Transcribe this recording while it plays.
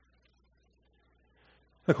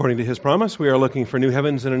According to his promise, we are looking for new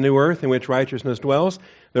heavens and a new earth in which righteousness dwells.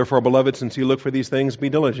 Therefore, beloved, since you look for these things, be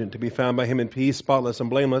diligent to be found by him in peace, spotless and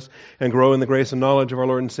blameless, and grow in the grace and knowledge of our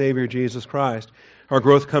Lord and Savior, Jesus Christ. Our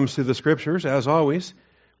growth comes through the Scriptures, as always.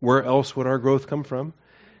 Where else would our growth come from?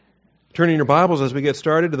 Turning your Bibles as we get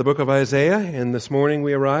started to the book of Isaiah, and this morning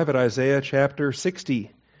we arrive at Isaiah chapter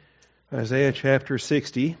 60. Isaiah chapter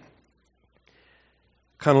 60.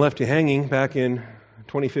 Kind of left you hanging back in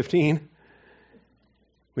 2015.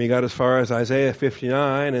 We got as far as Isaiah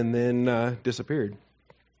 59 and then disappeared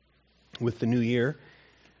with the new year.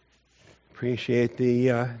 Appreciate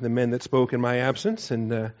the men that spoke in my absence and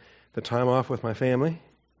the time off with my family.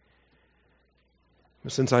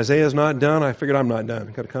 But since Isaiah's not done, I figured I'm not done.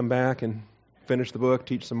 I've got to come back and finish the book,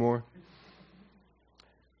 teach some more.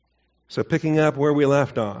 So picking up where we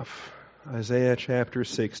left off, Isaiah chapter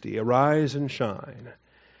 60. Arise and shine,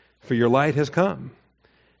 for your light has come,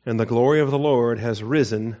 and the glory of the Lord has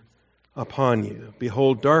risen upon you.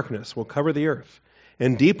 Behold, darkness will cover the earth,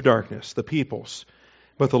 and deep darkness the peoples.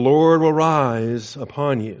 But the Lord will rise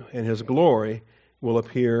upon you, and his glory will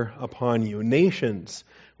appear upon you. Nations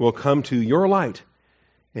will come to your light,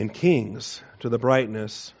 and kings to the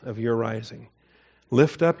brightness of your rising.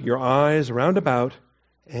 Lift up your eyes round about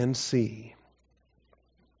and see.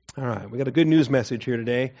 All right, we got a good news message here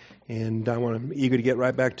today, and I'm eager to get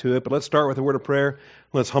right back to it. But let's start with a word of prayer.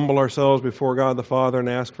 Let's humble ourselves before God the Father and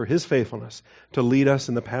ask for his faithfulness to lead us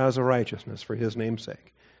in the paths of righteousness for his name's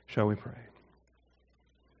sake. Shall we pray?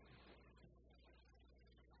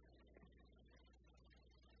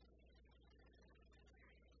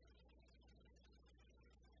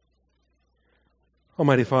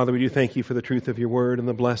 Almighty Father, we do thank you for the truth of your word and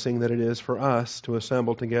the blessing that it is for us to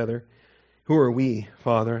assemble together. Who are we,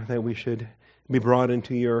 Father, that we should be brought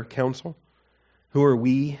into your counsel? Who are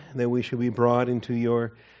we that we should be brought into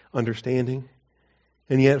your understanding?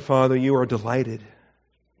 And yet, Father, you are delighted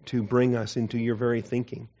to bring us into your very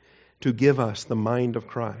thinking, to give us the mind of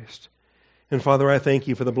Christ. And Father, I thank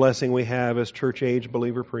you for the blessing we have as church-age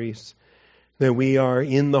believer priests, that we are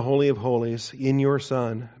in the Holy of Holies, in your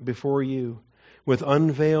Son, before you, with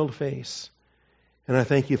unveiled face. And I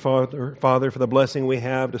thank you, Father, for the blessing we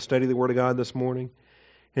have to study the Word of God this morning,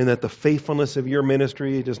 and that the faithfulness of your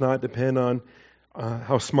ministry does not depend on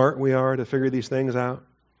how smart we are to figure these things out.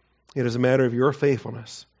 It is a matter of your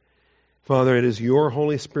faithfulness. Father, it is your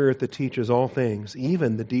Holy Spirit that teaches all things,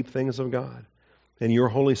 even the deep things of God. And your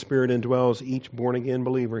Holy Spirit indwells each born-again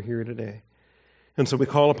believer here today. And so we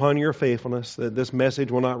call upon your faithfulness, that this message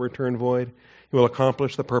will not return void. It will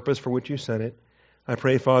accomplish the purpose for which you sent it. I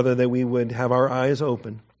pray, Father, that we would have our eyes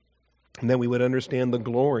open and that we would understand the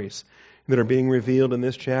glories that are being revealed in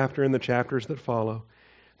this chapter and the chapters that follow.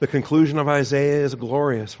 The conclusion of Isaiah is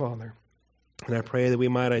glorious, Father. And I pray that we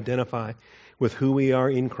might identify with who we are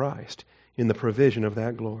in Christ in the provision of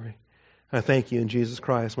that glory. I thank you in Jesus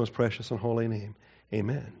Christ's most precious and holy name.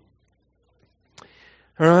 Amen.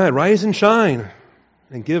 All right, rise and shine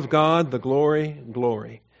and give God the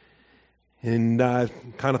glory. And I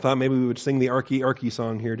kind of thought maybe we would sing the Arky Arky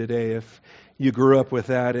song here today if you grew up with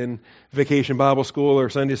that in Vacation Bible School or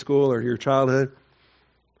Sunday School or your childhood.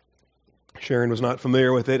 Sharon was not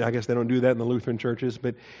familiar with it. I guess they don't do that in the Lutheran churches.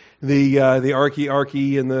 But the Arky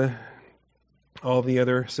Arky and all the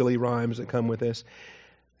other silly rhymes that come with this.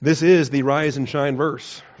 This is the rise and shine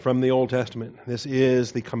verse from the Old Testament. This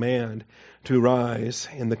is the command to rise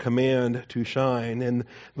and the command to shine. And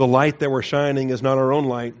the light that we're shining is not our own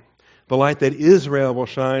light. The light that Israel will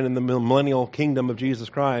shine in the millennial kingdom of Jesus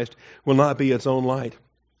Christ will not be its own light,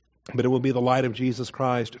 but it will be the light of Jesus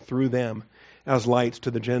Christ through them as lights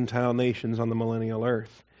to the Gentile nations on the millennial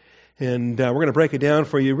earth. And we're going to break it down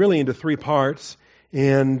for you really into three parts,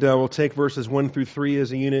 and we'll take verses 1 through 3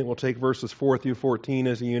 as a unit, we'll take verses 4 through 14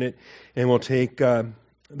 as a unit, and we'll take the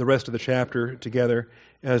rest of the chapter together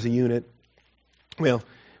as a unit. Well,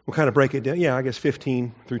 we'll kind of break it down. I guess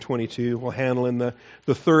 15 through 22. We'll handle in the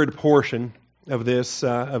third portion of this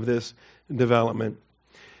development.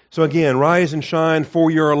 So again, rise and shine, for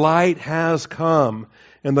your light has come,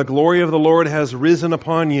 and the glory of the Lord has risen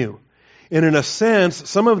upon you. And in a sense,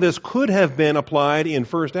 some of this could have been applied in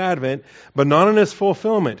First Advent, but not in its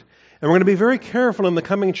fulfillment. And we're going to be very careful in the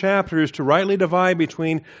coming chapters to rightly divide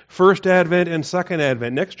between First Advent and Second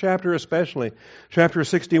Advent. Next chapter especially, chapter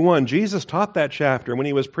 61. Jesus taught that chapter when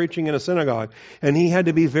he was preaching in a synagogue. And he had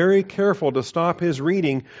to be very careful to stop his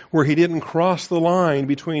reading where he didn't cross the line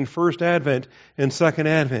between First Advent and Second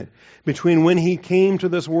Advent. Between when he came to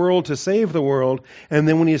this world to save the world and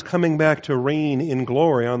then when he's coming back to reign in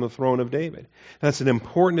glory on the throne of David. That's an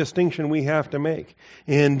important distinction we have to make.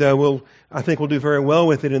 And I think we'll do very well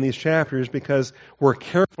with it in these chapters. chapters because we're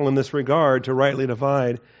careful in this regard to rightly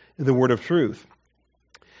divide the word of truth.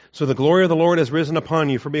 So the glory of the Lord has risen upon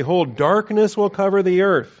you, for behold, darkness will cover the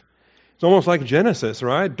earth. It's almost like Genesis,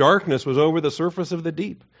 right? Darkness was over the surface of the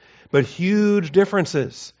deep, but huge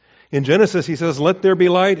differences. In Genesis, he says, let there be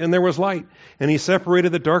light, and there was light. And he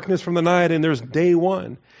separated the darkness from the night, and there's day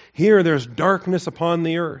one. Here, there's darkness upon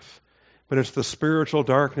the earth. But it's the spiritual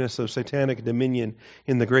darkness of satanic dominion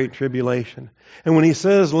in the Great Tribulation. And when he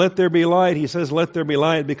says, let there be light, he says, let there be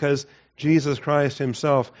light because Jesus Christ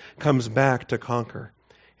himself comes back to conquer.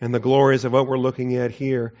 And the glories of what we're looking at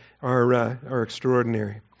here are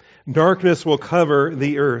extraordinary. Darkness will cover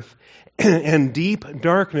the earth, and deep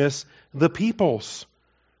darkness the peoples.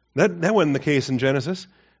 That wasn't the case in Genesis.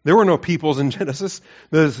 There were no peoples in Genesis.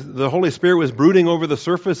 The Holy Spirit was brooding over the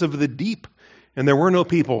surface of the deep, and there were no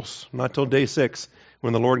peoples, not till day 6,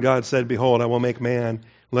 when the Lord God said, behold, I will make man,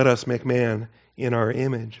 let us make man in our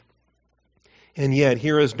image. And yet,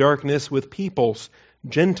 here is darkness with peoples,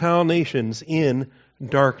 Gentile nations in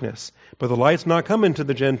darkness. But the light's not coming to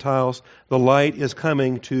the Gentiles. The light is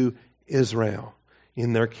coming to Israel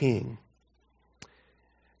in their King.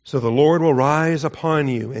 So the Lord will rise upon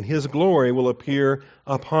you, and his glory will appear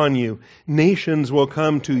upon you. Nations will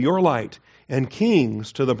come to your light, and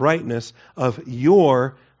kings to the brightness of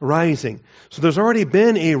your rising. So there's already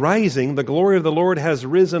been a rising. The glory of the Lord has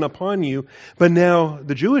risen upon you. But now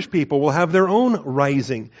the Jewish people will have their own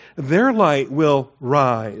rising. Their light will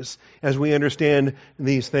rise as we understand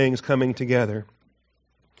these things coming together.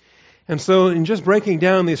 And so in just breaking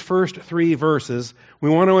down these first 3 verses, we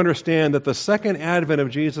want to understand that the second advent of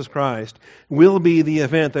Jesus Christ will be the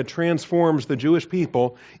event that transforms the Jewish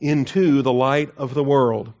people into the light of the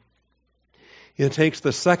world. It takes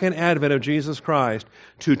the second advent of Jesus Christ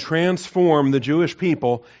to transform the Jewish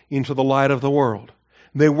people into the light of the world.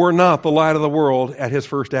 They were not the light of the world at his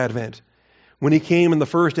first advent. When he came in the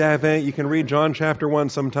first advent, you can read John chapter 1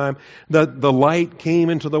 sometime, that the light came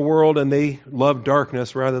into the world and they loved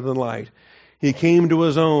darkness rather than light. He came to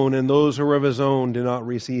his own, and those who were of his own did not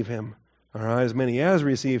receive him. As many as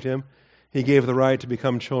received him, he gave the right to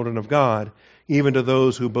become children of God, even to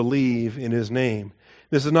those who believe in his name.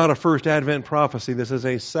 This is not a first advent prophecy. This is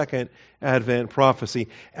a second advent prophecy,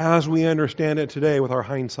 as we understand it today with our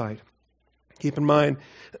hindsight. Keep in mind,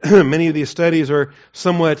 many of these studies are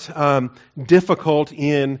somewhat difficult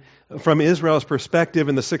from Israel's perspective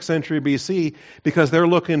in the 6th century BC because they're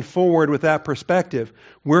looking forward with that perspective.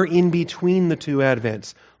 We're in between the 2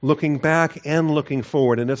 advents, looking back and looking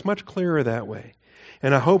forward, and it's much clearer that way.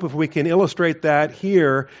 And I hope if we can illustrate that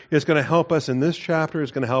here, it's going to help us in this chapter,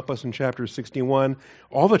 it's going to help us in chapter 61,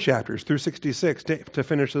 all the chapters through 66 to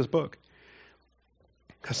finish this book.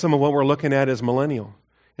 Because some of what we're looking at is millennial.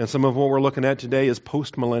 And some of what we're looking at today is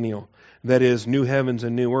post-millennial. That is, new heavens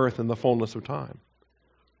and new earth in the fullness of time.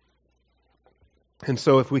 And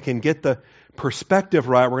so if we can get the perspective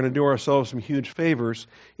right, we're going to do ourselves some huge favors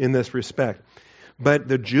in this respect. But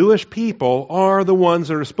the Jewish people are the ones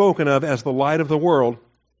that are spoken of as the light of the world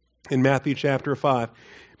in Matthew chapter 5.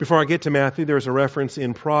 Before I get to Matthew, there's a reference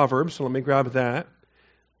in Proverbs, so let me grab that.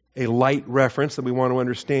 A light reference that we want to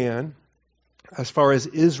understand. As far as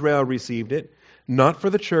Israel received it, not for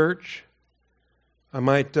the church. I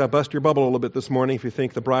might bust your bubble a little bit this morning if you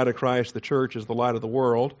think the bride of Christ, the church, is the light of the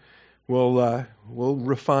world. We'll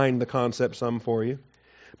refine the concept some for you.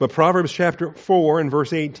 But Proverbs chapter 4 and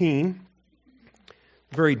verse 18,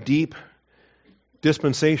 very deep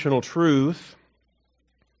dispensational truth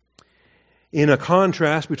in a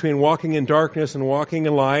contrast between walking in darkness and walking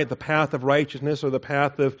in light, the path of righteousness or the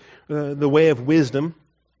path of the way of wisdom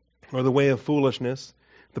or the way of foolishness,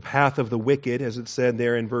 the path of the wicked, as it said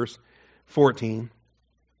there in verse 14.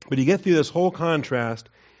 But you get through this whole contrast,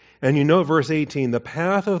 and you know verse 18, the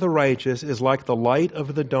path of the righteous is like the light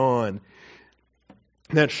of the dawn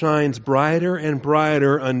that shines brighter and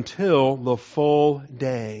brighter until the full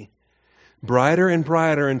day. Brighter and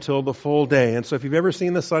brighter until the full day. And so if you've ever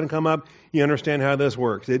seen the sun come up, you understand how this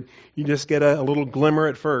works. You just get a little glimmer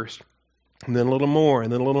at first, and then a little more,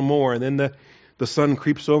 and then a little more, and then the sun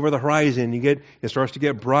creeps over the horizon. It starts to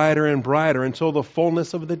get brighter and brighter until the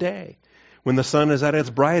fullness of the day, when the sun is at its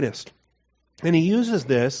brightest. And he uses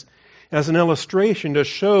this as an illustration to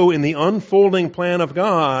show in the unfolding plan of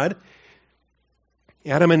God,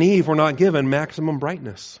 Adam and Eve were not given maximum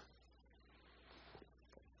brightness.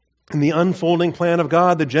 In the unfolding plan of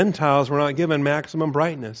God, the Gentiles were not given maximum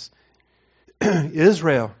brightness.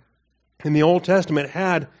 Israel, in the Old Testament,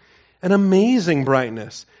 had an amazing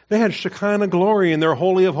brightness. They had Shekinah glory in their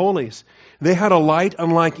Holy of Holies. They had a light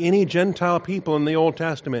unlike any Gentile people in the Old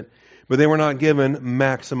Testament, but they were not given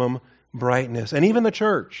maximum brightness. And even the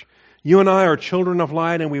church, You and I are children of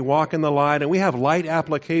light, and we walk in the light, and we have light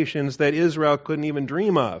applications that Israel couldn't even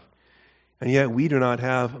dream of. And yet we do not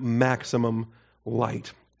have maximum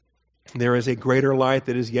light. There is a greater light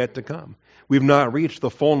that is yet to come. We've not reached the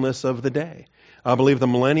fullness of the day. I believe the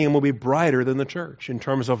millennium will be brighter than the church in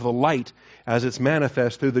terms of the light as it's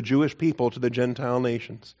manifest through the Jewish people to the Gentile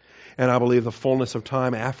nations. And I believe the fullness of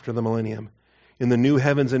time after the millennium, in the new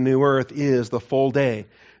heavens and new earth, is the full day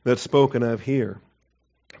that's spoken of here.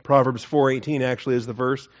 Proverbs 4:18 actually is the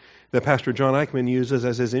verse that Pastor John Eichmann uses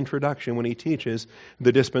as his introduction when he teaches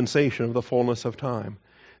the dispensation of the fullness of time.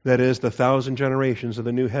 That is, the 1,000 generations of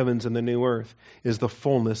the new heavens and the new earth is the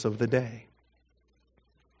fullness of the day.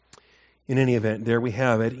 In any event, there we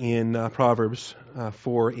have it in Proverbs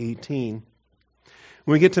 4:18.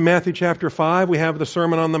 When we get to Matthew chapter 5, we have the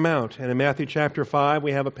Sermon on the Mount. And in Matthew chapter 5,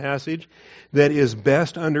 we have a passage that is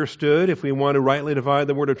best understood if we want to rightly divide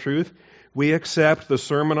the word of truth. We accept the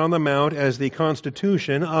Sermon on the Mount as the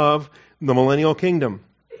constitution of the millennial kingdom.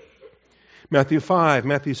 Matthew 5,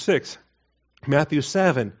 Matthew 6, Matthew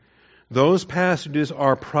 7. Those passages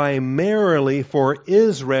are primarily for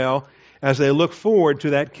Israel as they look forward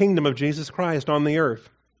to that kingdom of Jesus Christ on the earth.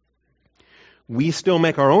 We still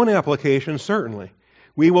make our own applications, certainly.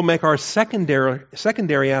 We will make our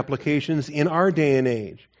secondary applications in our day and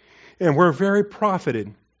age. And we're very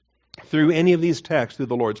profited through any of these texts, through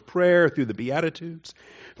the Lord's Prayer, through the Beatitudes,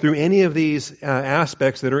 through any of these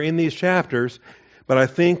aspects that are in these chapters. But I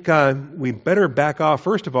think we better back off,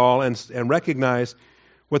 first of all, and recognize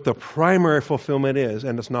what the primary fulfillment is,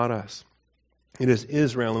 and it's not us. It is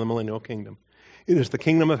Israel in the millennial kingdom. It is the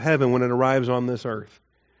kingdom of heaven when it arrives on this earth.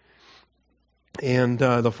 And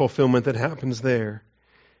the fulfillment that happens there.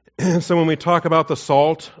 So when we talk about the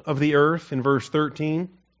salt of the earth in verse 13,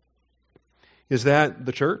 is that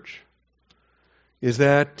the church? Is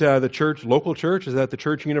that the church, local church? Is that the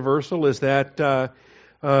church universal? Is that the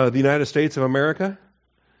United States of America?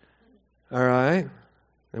 All right.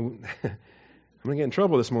 I'm going to get in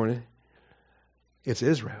trouble this morning. It's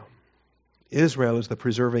Israel. Israel is the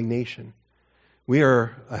preserving nation. We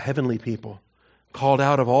are a heavenly people, called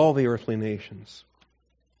out of all the earthly nations.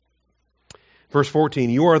 Verse 14,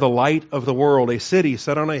 you are the light of the world. A city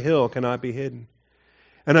set on a hill cannot be hidden.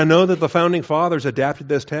 And I know that the founding fathers adapted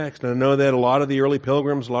this text, and I know that a lot of the early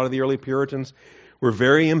pilgrims, a lot of the early Puritans were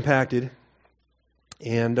very impacted,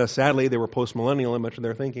 and sadly they were postmillennial in much of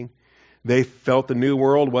their thinking. They felt the new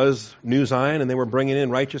world was New Zion, and they were bringing in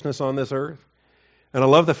righteousness on this earth. And I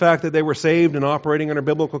love the fact that they were saved and operating under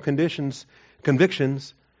biblical convictions,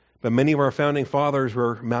 but many of our founding fathers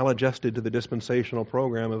were maladjusted to the dispensational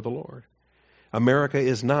program of the Lord. America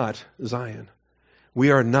is not Zion.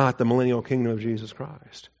 We are not the millennial kingdom of Jesus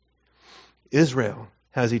Christ. Israel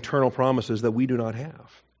has eternal promises that we do not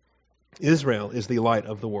have. Israel is the light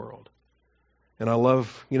of the world. And I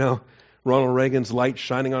love, Ronald Reagan's light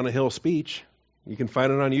shining on a hill speech. You can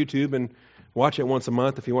find it on YouTube and watch it once a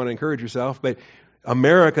month if you want to encourage yourself. But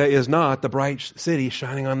America is not the bright city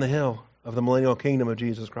shining on the hill of the millennial kingdom of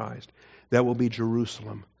Jesus Christ. That will be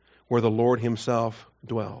Jerusalem, where the Lord himself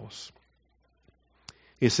dwells.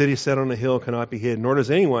 A city set on a hill cannot be hidden, nor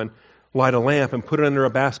does anyone light a lamp and put it under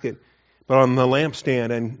a basket, but on the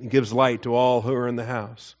lampstand, and gives light to all who are in the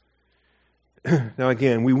house. Now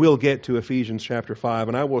again, we will get to Ephesians chapter 5,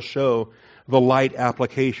 and I will show the light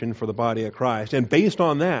application for the body of Christ. And based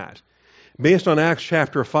on that, based on Acts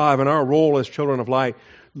chapter 5 and our role as children of light,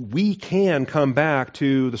 we can come back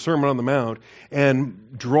to the Sermon on the Mount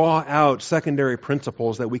and draw out secondary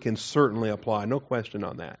principles that we can certainly apply. No question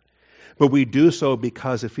on that. But we do so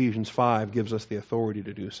because Ephesians 5 gives us the authority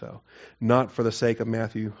to do so, not for the sake of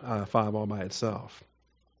Matthew 5 all by itself.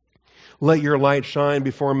 Let your light shine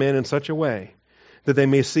before men in such a way that they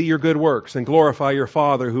may see your good works and glorify your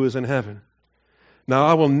Father who is in heaven. Now,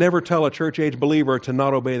 I will never tell a church-age believer to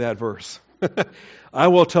not obey that verse. I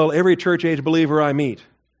will tell every church-age believer I meet,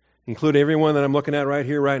 including everyone that I'm looking at right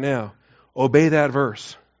here, right now, obey that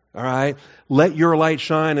verse. All right? Let your light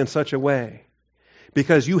shine in such a way.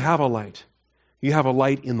 Because you have a light. You have a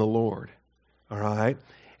light in the Lord. All right?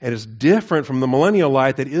 And it's different from the millennial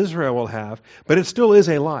light that Israel will have, but it still is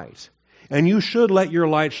a light. And you should let your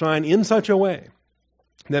light shine in such a way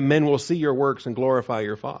that men will see your works and glorify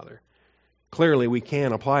your Father. Clearly, we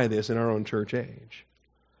can apply this in our own church age,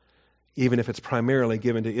 even if it's primarily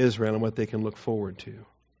given to Israel and what they can look forward to.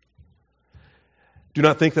 Do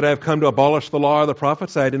not think that I have come to abolish the law or the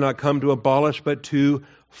prophets. I did not come to abolish, but to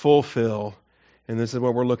fulfill. And this is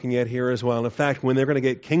what we're looking at here as well. In fact, when they're going to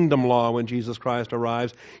get kingdom law when Jesus Christ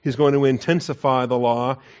arrives, he's going to intensify the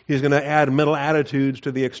law. He's going to add mental attitudes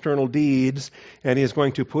to the external deeds, and he's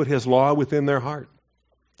going to put his law within their heart.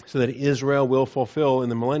 so that Israel will fulfill in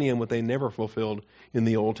the millennium what they never fulfilled in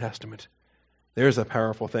the Old Testament. There's a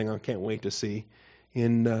powerful thing I can't wait to see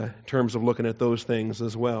in terms of looking at those things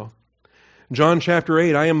as well. John chapter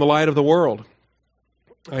 8, I am the light of the world.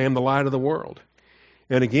 I am the light of the world.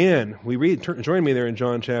 And again, we read, join me there in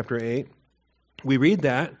John chapter 8. We read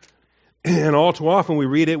that, and all too often we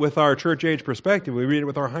read it with our church age perspective. We read it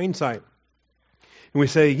with our hindsight. And we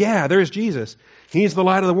say, yeah, there's Jesus. He's the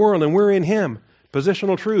light of the world, and we're in Him.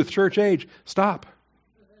 Positional truth, church age, stop.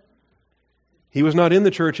 He was not in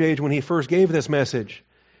the church age when He first gave this message,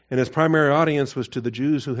 and His primary audience was to the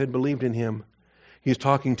Jews who had believed in Him. He's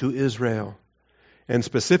talking to Israel. And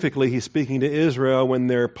specifically, He's speaking to Israel when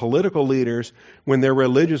their political leaders, when their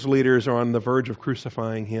religious leaders are on the verge of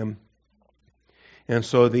crucifying Him. And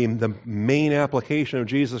so the main application of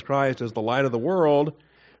Jesus Christ as the light of the world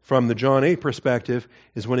from the John 8 perspective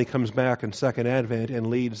is when He comes back in Second Advent and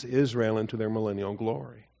leads Israel into their millennial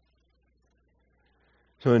glory.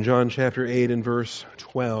 So in John chapter 8 and verse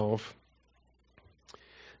 12,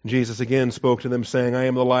 Jesus again spoke to them, saying, I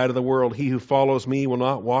am the light of the world. He who follows me will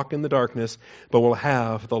not walk in the darkness, but will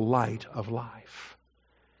have the light of life.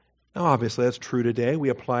 Now, obviously, that's true today. We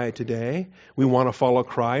apply it today. We want to follow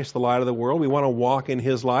Christ, the light of the world. We want to walk in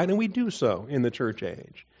His light, and we do so in the church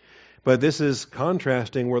age. But this is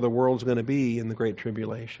contrasting where the world's going to be in the Great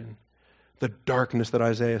Tribulation. The darkness that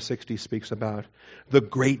Isaiah 60 speaks about. The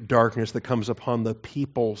great darkness that comes upon the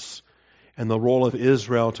peoples, and the role of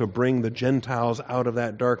Israel to bring the Gentiles out of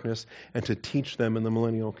that darkness and to teach them in the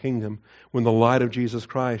millennial kingdom when the light of Jesus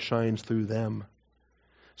Christ shines through them.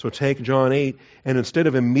 So take John 8, and instead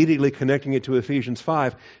of immediately connecting it to Ephesians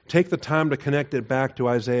 5, take the time to connect it back to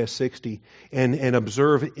Isaiah 60 and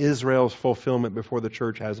observe Israel's fulfillment before the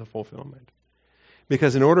church has a fulfillment.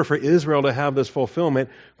 Because in order for Israel to have this fulfillment,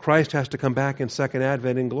 Christ has to come back in Second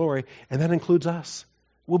Advent in glory, and that includes us.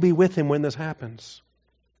 We'll be with Him when this happens.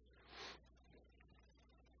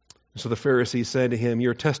 So the Pharisees said to Him,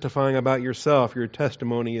 you're testifying about yourself. Your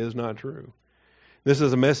testimony is not true. This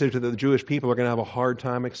is a message that the Jewish people are going to have a hard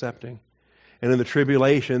time accepting. And in the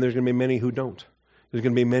tribulation, there's going to be many who don't. There's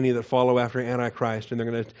going to be many that follow after Antichrist, and they're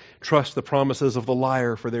going to trust the promises of the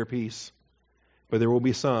liar for their peace. But there will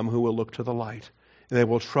be some who will look to the light, and they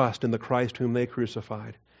will trust in the Christ whom they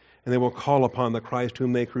crucified. And they will call upon the Christ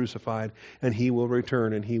whom they crucified, and He will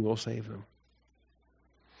return and He will save them.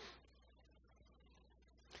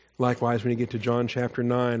 Likewise, when you get to John chapter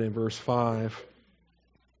 9 and verse 5,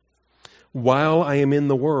 while I am in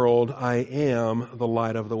the world, I am the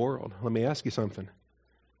light of the world. Let me ask you something.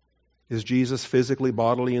 Is Jesus physically,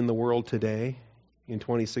 bodily in the world today, in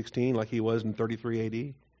 2016, like He was in 33 AD?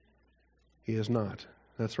 He is not.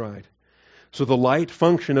 That's right. So the light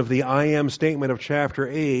function of the I am statement of chapter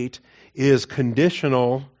 8 is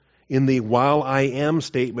conditional in the while I am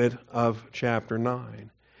statement of chapter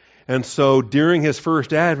 9. And so during His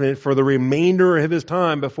first advent, for the remainder of His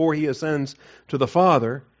time before He ascends to the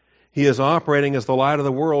Father, He is operating as the light of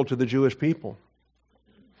the world to the Jewish people.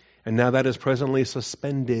 And now that is presently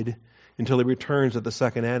suspended until He returns at the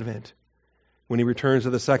second advent. When He returns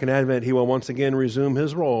at the second advent, He will once again resume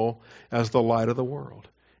His role as the light of the world.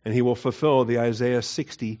 And He will fulfill the Isaiah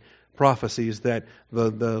 60 prophecies that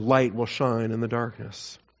the light will shine in the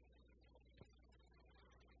darkness.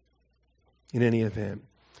 In any event,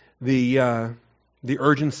 the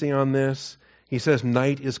urgency on this, He says,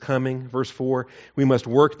 night is coming. Verse 4, we must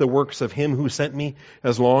work the works of Him who sent me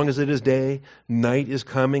as long as it is day. Night is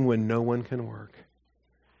coming when no one can work.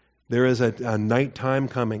 There is a nighttime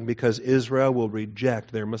coming because Israel will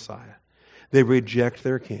reject their Messiah. They reject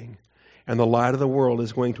their King. And the light of the world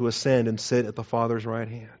is going to ascend and sit at the Father's right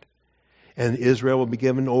hand. And Israel will be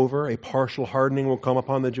given over. A partial hardening will come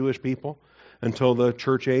upon the Jewish people until the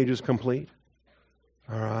church age is complete.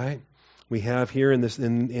 All right? We have here in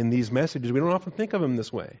these messages, we don't often think of them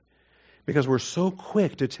this way because we're so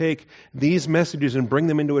quick to take these messages and bring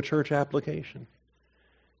them into a church application.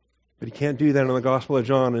 But you can't do that in the Gospel of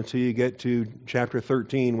John until you get to chapter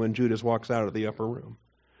 13 when Judas walks out of the upper room.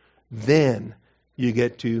 Then you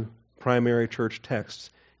get to primary church texts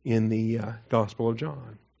in the Gospel of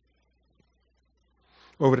John.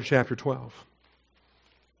 Over to chapter 12,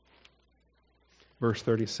 verse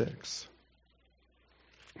 36.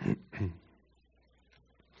 I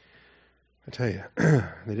tell you,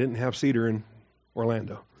 they didn't have cedar in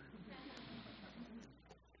Orlando.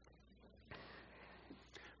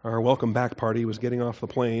 Our welcome back party was getting off the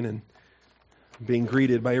plane and being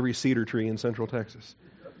greeted by every cedar tree in Central Texas.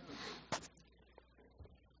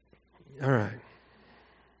 All right.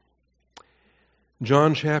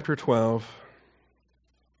 John chapter 12.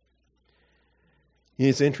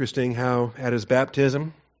 It's interesting how at His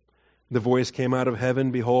baptism, The voice came out of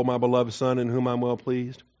heaven, "Behold, my beloved Son, in whom I'm well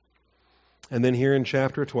pleased." And then here in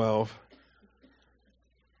chapter 12,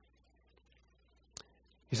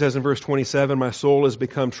 he says in verse 27, "My soul has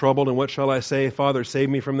become troubled, and what shall I say? Father, save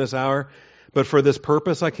me from this hour. But for this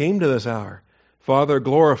purpose I came to this hour. Father,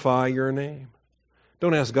 glorify your name."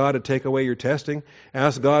 Don't ask God to take away your testing.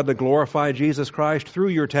 Ask God to glorify Jesus Christ through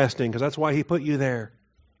your testing, because that's why He put you there.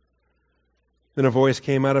 Then a voice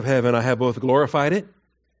came out of heaven, "I have both glorified it,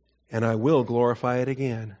 and I will glorify it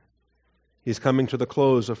again." He's coming to the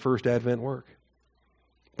close of first Advent work.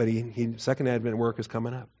 But second Advent work is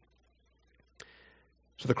coming up.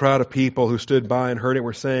 So the crowd of people who stood by and heard it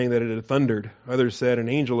were saying that it had thundered. Others said, "An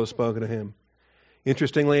angel has spoken to him."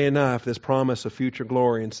 Interestingly enough, this promise of future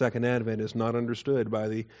glory in second Advent is not understood by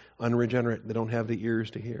the unregenerate. They don't have the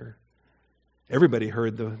ears to hear. Everybody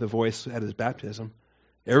heard the voice at his baptism.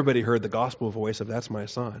 Everybody heard the gospel voice of "That's my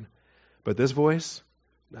son." But this voice,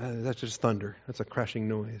 that's just thunder. That's a crashing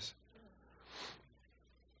noise.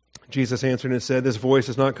 Jesus answered and said, "This voice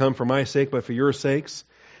has not come for my sake, but for your sakes.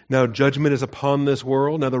 Now judgment is upon this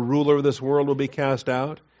world. Now the ruler of this world will be cast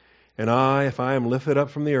out. And I, if I am lifted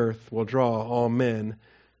up from the earth, will draw all men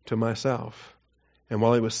to myself." And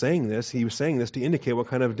while he was saying this to indicate what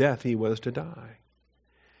kind of death he was to die.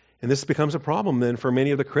 And this becomes a problem then for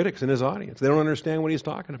many of the critics in his audience. They don't understand what he's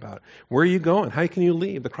talking about. Where are you going? How can you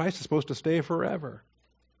leave? The Christ is supposed to stay forever.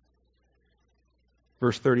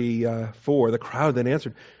 Verse 34, the crowd then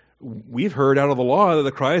answered, "We've heard out of the law that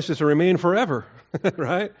the Christ is to remain forever."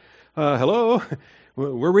 Right? Hello?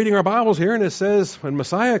 We're reading our Bibles here, and it says when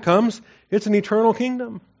Messiah comes, it's an eternal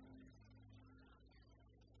kingdom.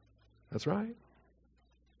 That's right.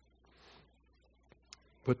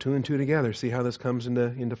 Put two and two together. See how this comes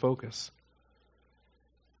into focus.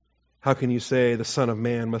 How can you say the Son of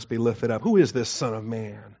Man must be lifted up? Who is this Son of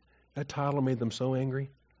Man? That title made them so angry.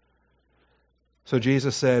 So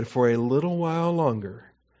Jesus said, "For a little while longer,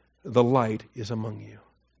 the light is among you."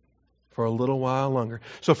 For a little while longer.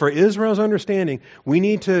 So for Israel's understanding, we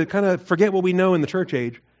need to kind of forget what we know in the church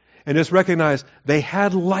age and just recognize they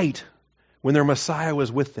had light when their Messiah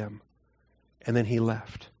was with them. And then He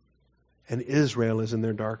left. And Israel is in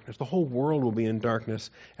their darkness. The whole world will be in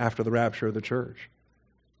darkness after the rapture of the church.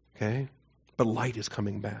 Okay? But light is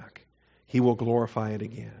coming back. He will glorify it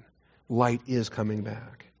again. Light is coming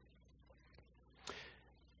back.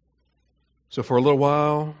 So for a little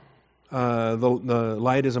while, the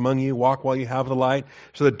light is among you. Walk while you have the light,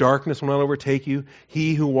 so that darkness will not overtake you.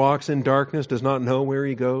 He who walks in darkness does not know where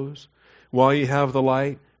he goes. While you have the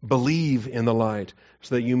light, believe in the light,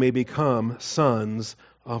 so that you may become sons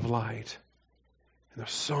of light. And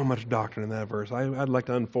there's so much doctrine in that verse. I'd like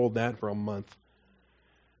to unfold that for a month.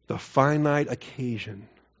 The finite occasion.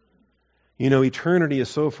 You know, eternity is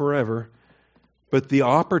so forever, but the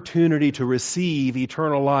opportunity to receive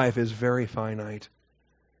eternal life is very finite.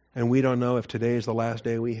 And we don't know if today is the last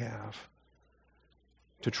day we have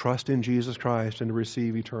to trust in Jesus Christ and to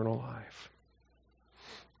receive eternal life.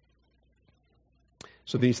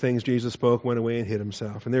 So these things Jesus spoke, went away and hid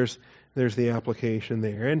Himself. And there's the application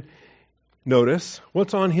there. And notice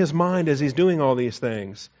what's on His mind as He's doing all these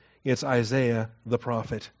things. It's Isaiah the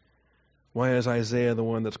prophet. Why is Isaiah the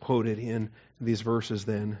one that's quoted in these verses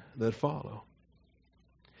then that follow?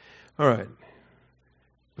 All right.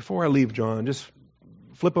 Before I leave John, just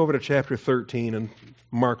flip over to chapter 13 and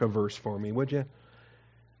mark a verse for me, would you?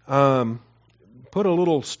 Put a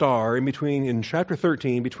little star in chapter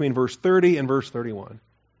 13 between verse 30 and verse 31.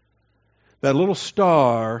 That little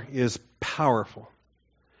star is powerful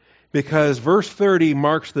because verse 30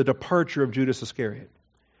 marks the departure of Judas Iscariot.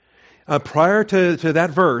 Prior to that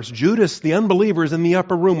verse, Judas, the unbeliever, is in the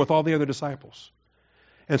upper room with all the other disciples.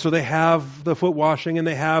 And so they have the foot washing and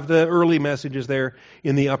they have the early messages there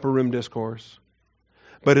in the upper room discourse.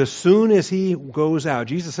 But as soon as he goes out,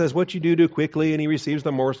 Jesus says, "What you do quickly," and he receives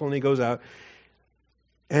the morsel and he goes out.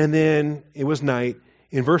 And then it was night.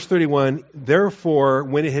 In verse 31, therefore,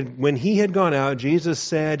 when he had gone out, Jesus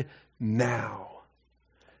said, Now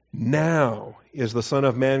is the Son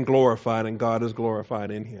of Man glorified, and God is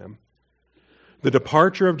glorified in Him." The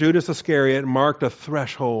departure of Judas Iscariot marked a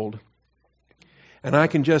threshold. And I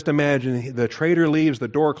can just imagine the traitor leaves, the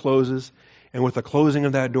door closes, and with the closing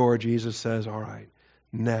of that door, Jesus says, "All right,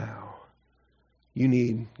 now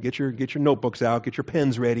get your notebooks out, get your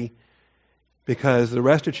pens ready, because the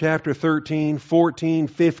rest of chapter 13, 14,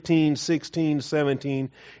 15, 16,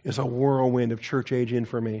 17 is a whirlwind of church age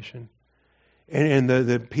information. And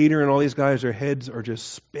the Peter and all these guys, their heads are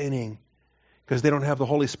just spinning because they don't have the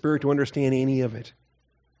Holy Spirit to understand any of it.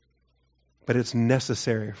 But it's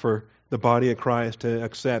necessary for the body of Christ to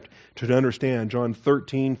accept, to understand John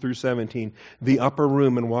 13 through 17, the upper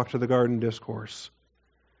room and walk to the garden discourse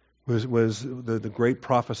was the great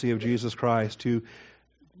prophecy of Jesus Christ to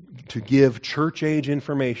give church age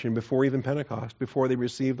information before even Pentecost, before they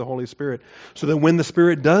receive the Holy Spirit, so that when the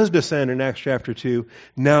Spirit does descend in Acts chapter 2,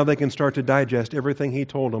 now they can start to digest everything he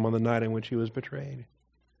told them on the night in which he was betrayed.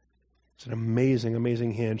 It's an amazing,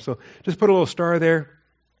 amazing hint. So just put a little star there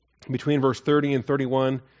between verse 30 and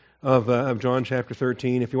 31 of John chapter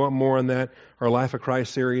 13. If you want more on that, our Life of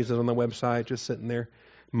Christ series is on the website, just sitting there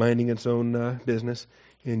minding its own business.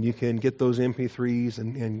 And you can get those MP3s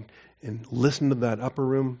and listen to that upper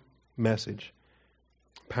room message.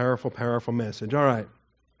 Powerful, powerful message. All right.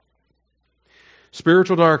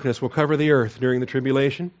 Spiritual darkness will cover the earth during the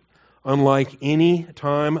tribulation, unlike any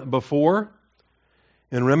time before,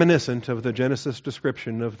 and reminiscent of the Genesis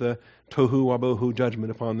description of the tohu wabohu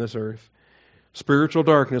judgment upon this earth. Spiritual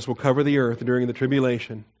darkness will cover the earth during the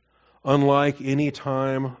tribulation, unlike any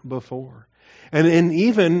time before. And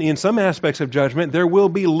even in some aspects of judgment, there will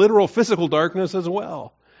be literal physical darkness as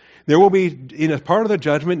well. There will be, in a part of the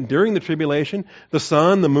judgment during the tribulation, the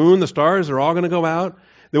sun, the moon, the stars are all going to go out.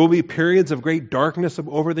 There will be periods of great darkness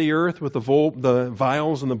over the earth with the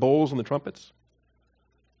vials and the bowls and the trumpets.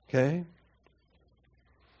 Okay?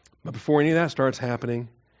 But before any of that starts happening,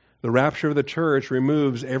 the rapture of the church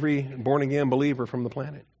removes every born-again believer from the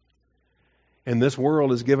planet. And this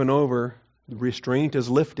world is given over, the restraint is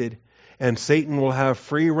lifted, and Satan will have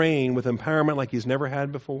free reign with empowerment like he's never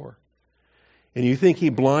had before. And you think he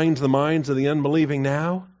blinds the minds of the unbelieving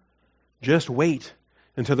now? Just wait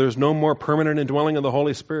until there's no more permanent indwelling of the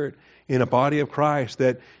Holy Spirit in a body of Christ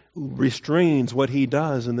that restrains what he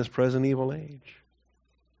does in this present evil age.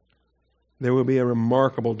 There will be a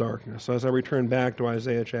remarkable darkness. So as I return back to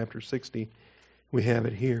Isaiah chapter 60, we have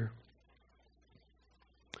it here.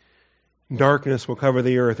 Darkness will cover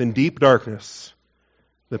the earth, and deep darkness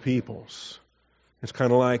the peoples. It's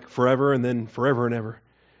kind of like forever and then forever and ever.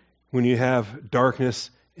 When you have darkness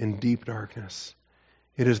and deep darkness,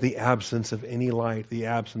 it is the absence of any light, the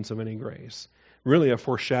absence of any grace. Really a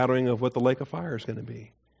foreshadowing of what the lake of fire is going to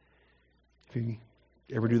be. If you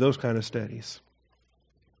ever do those kind of studies.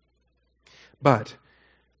 But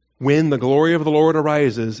when the glory of the Lord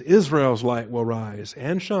arises, Israel's light will rise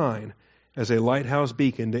and shine as a lighthouse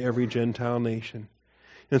beacon to every Gentile nation.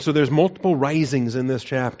 And so there's multiple risings in this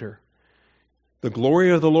chapter. The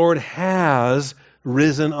glory of the Lord has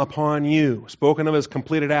risen upon you. Spoken of as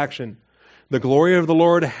completed action. The glory of the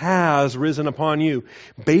Lord has risen upon you.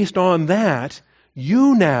 Based on that,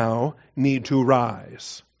 you now need to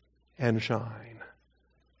rise and shine.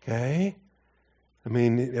 Okay? I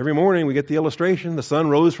mean, every morning we get the illustration. The sun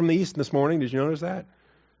rose from the east this morning. Did you notice that?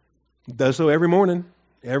 It does so every morning.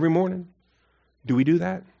 Every morning. Do we do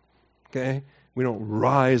that? Okay? We don't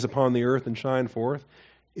rise upon the earth and shine forth.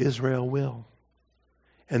 Israel will.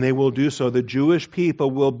 And they will do so. The Jewish people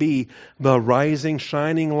will be the rising,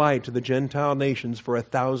 shining light to the Gentile nations for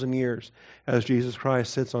 1,000 years as Jesus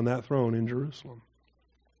Christ sits on that throne in Jerusalem.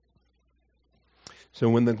 So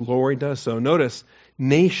when the glory does so, notice,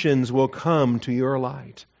 nations will come to your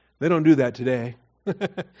light. They don't do that today.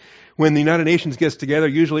 When the United Nations gets together,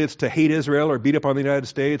 usually it's to hate Israel or beat up on the United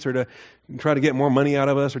States or to try to get more money out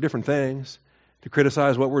of us or different things, to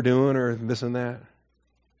criticize what we're doing or this and that.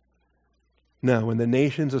 No, when the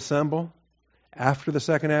nations assemble after the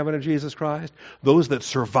second advent of Jesus Christ, those that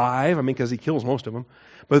survive, because he kills most of them,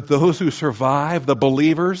 but those who survive, the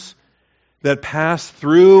believers that pass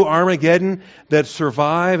through Armageddon, that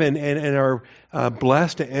survive and are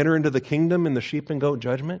blessed to enter into the kingdom in the sheep and goat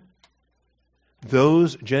judgment,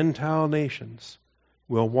 those Gentile nations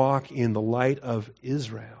will walk in the light of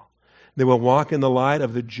Israel. They will walk in the light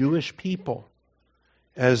of the Jewish people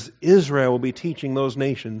as Israel will be teaching those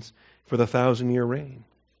nations for the 1,000-year reign.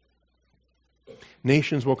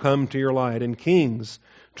 Nations will come to your light, and kings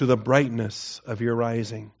to the brightness of your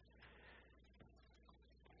rising.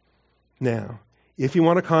 Now, if you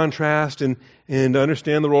want to contrast and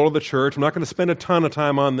understand the role of the church, I'm not going to spend a ton of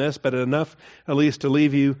time on this, but enough at least to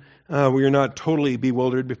leave you where you're not totally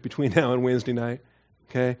bewildered between now and Wednesday night.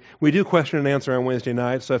 Okay? We do question and answer on Wednesday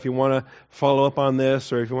night, so if you want to follow up on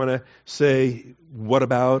this, or if you want to say, what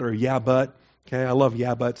about, or yeah, but, okay, I love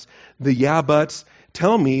yeah, buts. The yeah, buts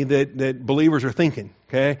tell me that believers are thinking,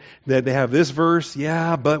 okay, that they have this verse,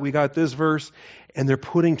 yeah, but we got this verse, and they're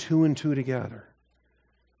putting two and two together.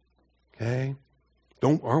 Okay?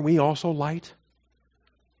 Aren't we also light?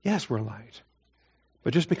 Yes, we're light.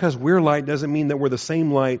 But just because we're light doesn't mean that we're the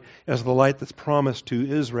same light as the light that's promised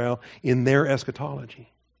to Israel in their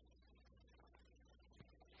eschatology.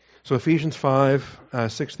 So Ephesians 5,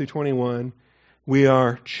 6 through 21, we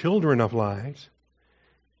are children of light.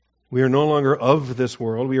 We are no longer of this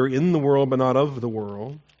world. We are in the world, but not of the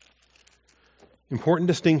world. Important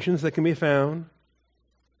distinctions that can be found.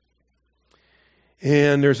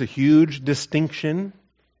 And there's a huge distinction.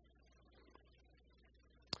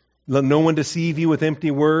 Let no one deceive you with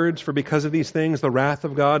empty words, for because of these things the wrath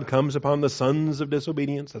of God comes upon the sons of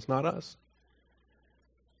disobedience. That's not us.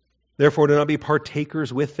 Therefore do not be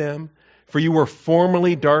partakers with them, for you were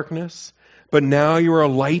formerly darkness, but now you are a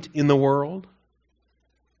light in the world.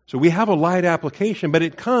 So we have a light application, but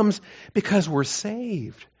it comes because we're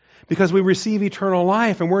saved, because we receive eternal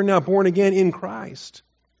life and we're now born again in Christ.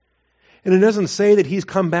 And it doesn't say that He's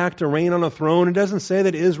come back to reign on a throne. It doesn't say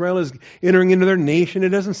that Israel is entering into their nation. It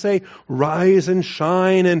doesn't say rise and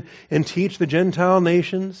shine and teach the Gentile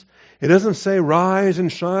nations. It doesn't say rise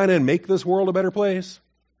and shine and make this world a better place.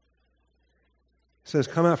 It says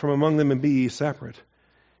come out from among them and be ye separate.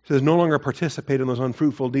 It says no longer participate in those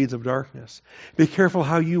unfruitful deeds of darkness. Be careful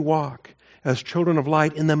how you walk as children of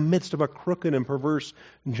light in the midst of a crooked and perverse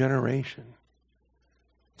generation.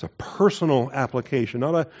 It's a personal application,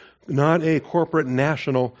 not a corporate,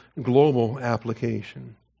 national, global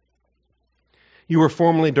application. You were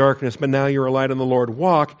formerly darkness, but now you are light in the Lord.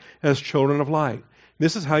 Walk as children of light.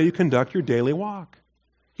 This is how you conduct your daily walk,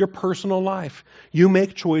 your personal life. You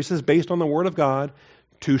make choices based on the Word of God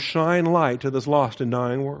to shine light to this lost and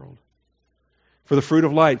dying world. For the fruit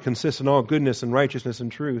of light consists in all goodness and righteousness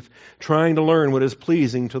and truth, trying to learn what is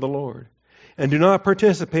pleasing to the Lord. And do not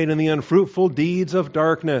participate in the unfruitful deeds of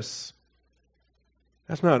darkness.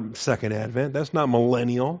 That's not Second Advent. That's not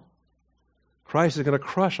millennial. Christ is going to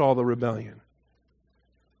crush all the rebellion.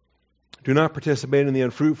 Do not participate in the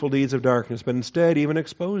unfruitful deeds of darkness, but instead even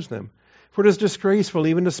expose them. For it is disgraceful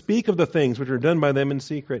even to speak of the things which are done by them in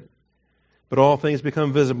secret. But all things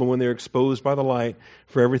become visible when they are exposed by the light,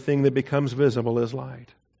 for everything that becomes visible is light.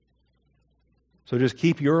 So just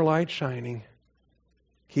keep your light shining.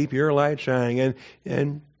 Keep your light shining.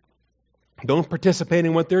 And don't participate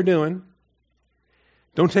in what they're doing.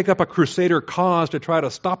 Don't take up a crusader cause to try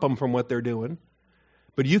to stop them from what they're doing.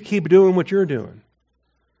 But you keep doing what you're doing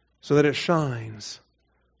so that it shines,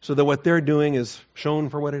 so that what they're doing is shown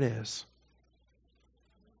for what it is.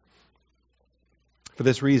 For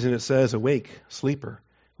this reason it says, awake, sleeper,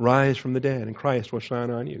 rise from the dead, and Christ will shine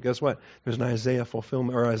on you. Guess what? There's an Isaiah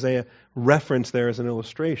fulfillment, or Isaiah reference there as an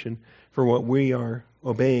illustration for what we are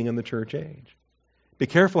obeying in the church age. Be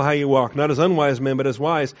careful how you walk, not as unwise men, but as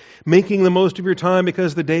wise, making the most of your time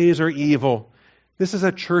because the days are evil. This is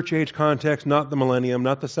a church age context, not the millennium,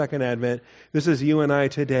 not the second advent. This is you and I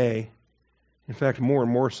today. In fact, more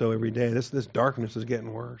and more so every day. This darkness is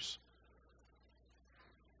getting worse.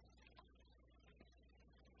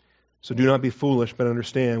 So do not be foolish, but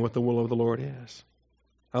understand what the will of the Lord is.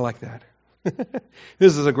 I like that.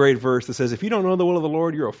 This is a great verse that says, if you don't know the will of the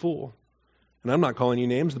Lord, you're a fool. And I'm not calling you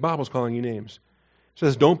names, the Bible's calling you names. It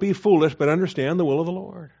says, don't be foolish, but understand the will of the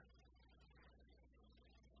Lord.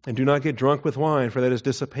 And do not get drunk with wine, for that is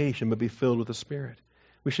dissipation, but be filled with the Spirit.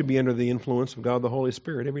 We should be under the influence of God the Holy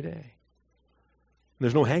Spirit every day.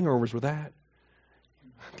 There's no hangovers with that.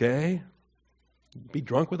 Okay? Be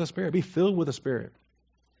drunk with the Spirit. Be filled with the Spirit.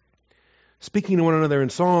 Speaking to one another in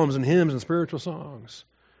psalms and hymns and spiritual songs.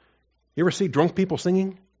 You ever see drunk people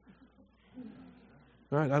singing?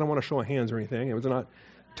 All right, I don't want to show hands or anything. It was not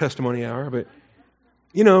testimony hour, but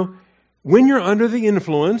when you're under the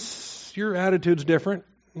influence, your attitude's different.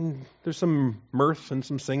 There's some mirth and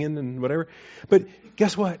some singing and whatever. But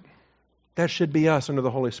guess what? That should be us under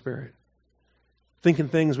the Holy Spirit. Thinking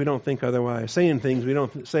things we don't think otherwise. Saying things we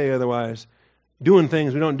don't say otherwise. Doing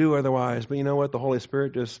things we don't do otherwise. But you know what? The Holy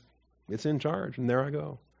Spirit it's in charge, and there I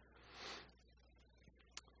go.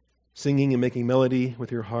 Singing and making melody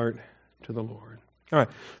with your heart to the Lord. All right,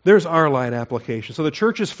 there's our light application. So the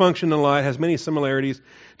church's function in light has many similarities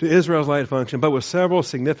to Israel's light function, but with several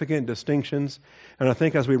significant distinctions. And I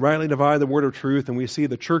think as we rightly divide the word of truth and we see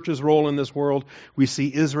the church's role in this world, we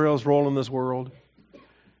see Israel's role in this world.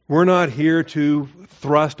 We're not here to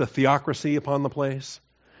thrust a theocracy upon the place.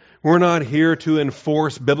 We're not here to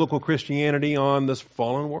enforce biblical Christianity on this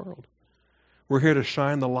fallen world. We're here to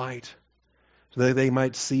shine the light so that they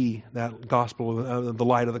might see that gospel, the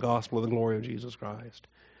light of the gospel of the glory of Jesus Christ.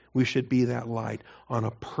 We should be that light on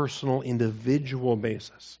a personal, individual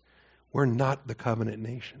basis. We're not the covenant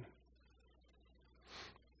nation.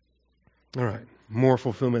 All right, more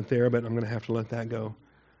fulfillment there, but I'm going to have to let that go.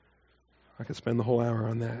 I could spend the whole hour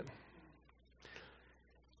on that.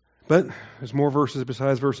 But there's more verses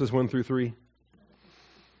besides verses 1 through 3.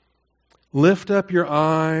 Lift up your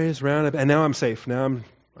eyes round about, and now I'm safe. Now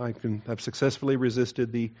I've successfully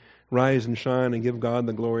resisted the rise and shine and give God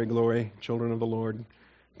the glory, glory, children of the Lord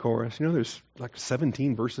chorus. You know, there's like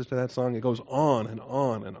 17 verses to that song. It goes on and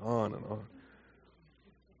on and on and on.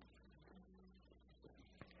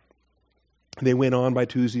 They went on by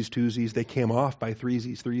twosies. They came off by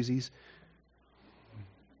threesies.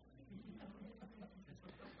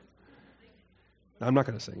 I'm not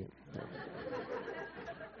going to sing it.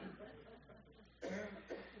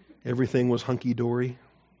 Everything was hunky-dory.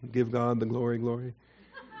 Give God the glory, glory.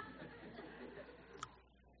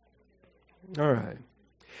 All right.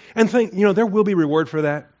 And there will be reward for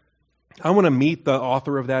that. I want to meet the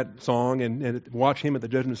author of that song and watch him at the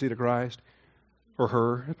judgment seat of Christ. Or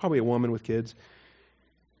her. Probably a woman with kids.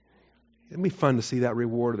 It'd be fun to see that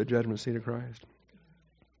reward of the judgment seat of Christ.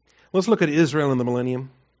 Let's look at Israel in the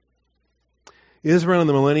millennium. Israel in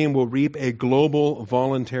the millennium will reap a global,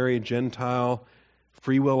 voluntary, Gentile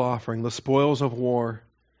free will offering, the spoils of war.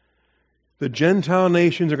 The Gentile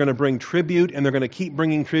nations are going to bring tribute, and they're going to keep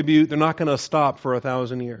bringing tribute. They're not going to stop for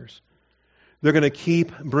 1,000 years. They're going to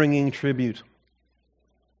keep bringing tribute.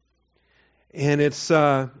 And it's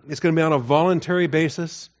going to be on a voluntary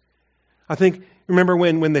basis. I think, remember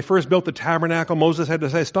when they first built the tabernacle, Moses had to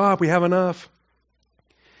say, stop, we have enough.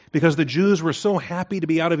 Because the Jews were so happy to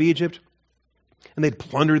be out of Egypt, and they'd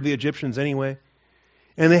plundered the Egyptians anyway.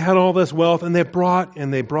 And they had all this wealth, and they brought,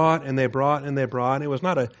 and they brought, and they brought, and they brought. It was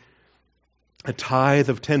not a tithe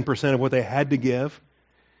of 10% of what they had to give.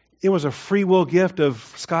 It was a free will gift of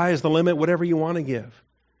sky is the limit, whatever you want to give.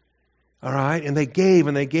 All right? And they gave,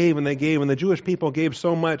 and they gave, and they gave, and the Jewish people gave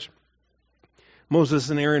so much. Moses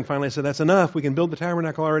and Aaron finally said, that's enough. We can build the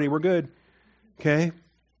tabernacle already. We're good. Okay?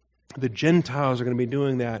 The Gentiles are going to be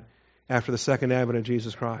doing that after the second advent of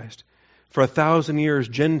Jesus Christ. For 1,000 years,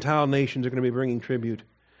 Gentile nations are going to be bringing tribute.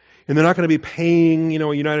 And they're not going to be paying,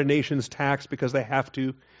 a United Nations tax because they have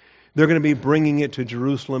to. They're going to be bringing it to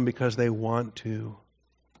Jerusalem because they want to.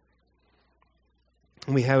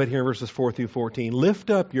 And we have it here in verses 4 through 14. Lift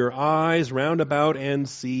up your eyes round about and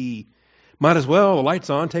see. Might as well, the light's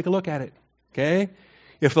on, take a look at it. Okay?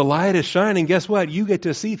 If the light is shining, guess what? You get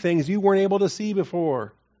to see things you weren't able to see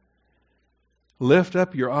before. Lift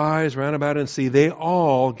up your eyes round about and see. They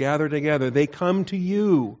all gather together. They come to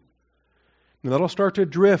you. And that'll start to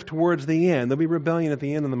drift towards the end. There'll be rebellion at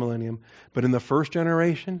the end of the millennium. But in the first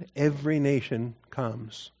generation, every nation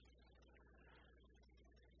comes.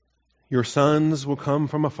 Your sons will come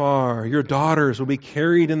from afar. Your daughters will be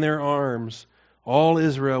carried in their arms. All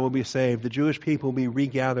Israel will be saved. The Jewish people will be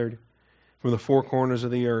regathered from the four corners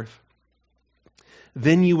of the earth.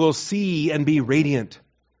 Then you will see and be radiant.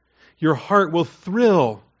 Your heart will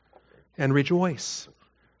thrill and rejoice.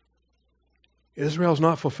 Israel's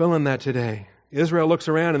not fulfilling that today. Israel looks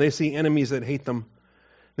around and they see enemies that hate them.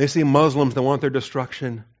 They see Muslims that want their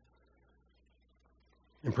destruction.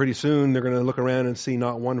 And pretty soon they're going to look around and see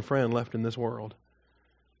not one friend left in this world.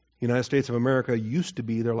 The United States of America used to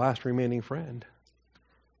be their last remaining friend.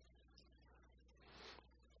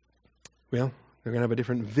 Well, they're going to have a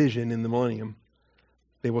different vision in the millennium.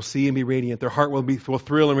 They will see and be radiant. Their heart will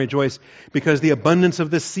thrill and rejoice because the abundance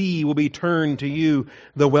of the sea will be turned to you.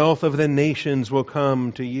 The wealth of the nations will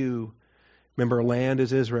come to you. Remember, land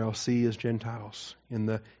is Israel, sea is Gentiles in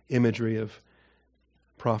the imagery of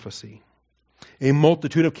prophecy. A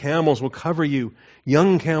multitude of camels will cover you.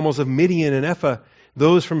 Young camels of Midian and Ephah.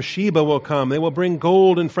 Those from Sheba will come. They will bring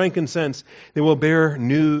gold and frankincense. They will bear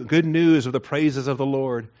good news of the praises of the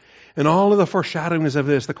Lord. And all of the foreshadowings of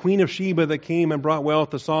this, the Queen of Sheba that came and brought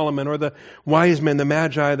wealth to Solomon, or the wise men, the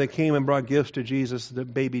Magi that came and brought gifts to Jesus, the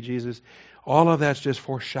baby Jesus, all of that's just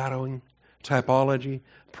foreshadowing, typology,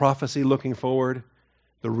 prophecy looking forward.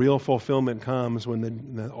 The real fulfillment comes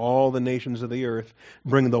when all the nations of the earth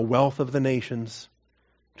bring the wealth of the nations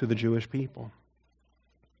to the Jewish people.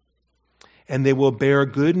 And they will bear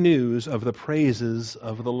good news of the praises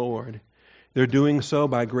of the Lord. They're doing so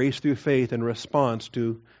by grace through faith in response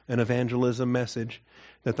to an evangelism message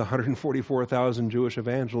that the 144,000 Jewish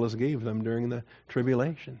evangelists gave them during the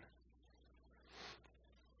tribulation.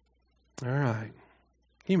 All right.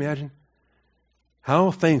 Can you imagine?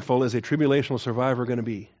 How thankful is a tribulational survivor going to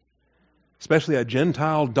be? Especially a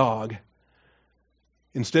Gentile dog.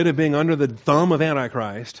 Instead of being under the thumb of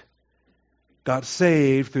Antichrist, got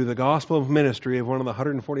saved through the gospel of ministry of one of the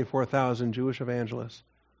 144,000 Jewish evangelists.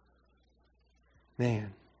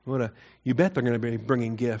 Man, you bet they're going to be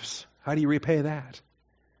bringing gifts. How do you repay that?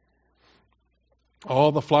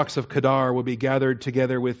 All the flocks of Kedar will be gathered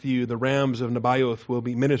together with you. The rams of Nebaioth will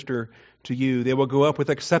be minister to you. They will go up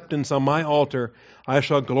with acceptance on my altar. I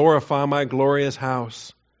shall glorify my glorious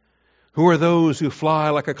house. Who are those who fly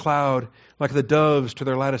like a cloud, like the doves to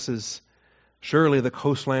their lattices? Surely the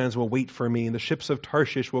coastlands will wait for me, and the ships of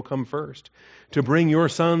Tarshish will come first, to bring your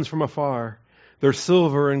sons from afar, their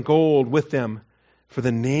silver and gold with them, for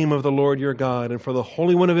the name of the Lord your God, and for the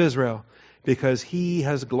Holy One of Israel, because he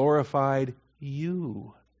has glorified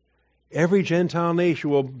you. Every Gentile nation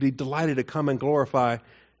will be delighted to come and glorify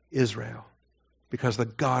Israel, because the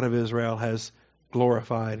God of Israel has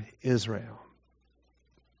glorified Israel.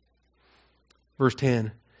 Verse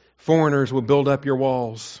 10, foreigners will build up your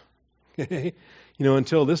walls.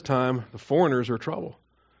 Until this time, the foreigners are trouble.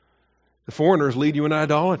 The foreigners lead you into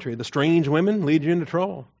idolatry. The strange women lead you into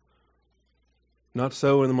trouble. Not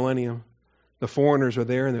so in the millennium. The foreigners are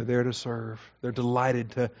there and they're there to serve. They're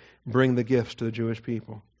delighted to bring the gifts to the Jewish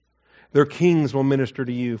people. Their kings will minister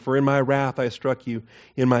to you, for in my wrath I struck you.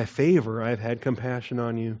 In my favor I have had compassion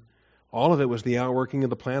on you. All of it was the outworking of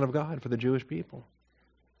the plan of God for the Jewish people.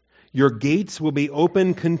 Your gates will be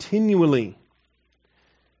open continually.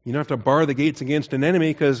 You don't have to bar the gates against an enemy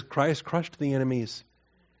because Christ crushed the enemies.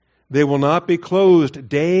 They will not be closed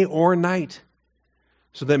day or night,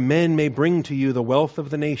 so that men may bring to you the wealth of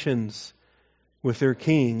the nations, with their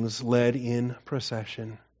kings led in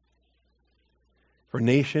procession. For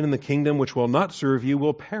nation and the kingdom which will not serve you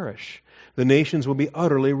will perish. The nations will be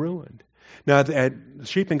utterly ruined. Now, at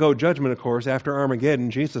sheep and goat judgment, of course, after Armageddon,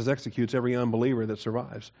 Jesus executes every unbeliever that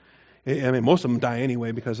survives. I mean, most of them die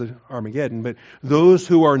anyway because of Armageddon, but those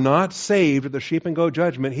who are not saved at the sheep and goat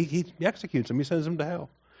judgment, he executes them. He sends them to hell.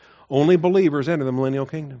 Only believers enter the millennial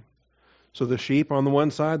kingdom. So the sheep on the one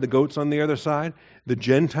side, the goats on the other side, the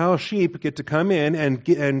Gentile sheep get to come in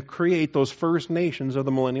and create those first nations of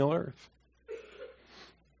the millennial earth.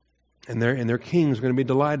 And their kings are going to be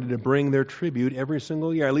delighted to bring their tribute every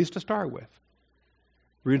single year, at least to start with.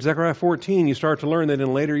 Read Zechariah 14, you start to learn that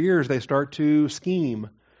in later years they start to scheme.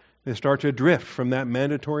 They start to drift from that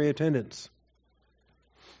mandatory attendance.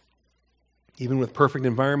 Even with perfect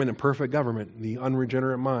environment and perfect government, the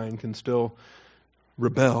unregenerate mind can still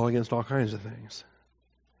rebel against all kinds of things.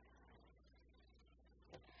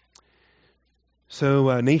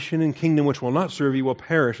 So nation and kingdom which will not serve you will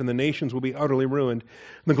perish, and the nations will be utterly ruined.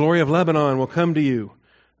 And the glory of Lebanon will come to you.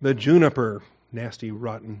 The juniper, nasty,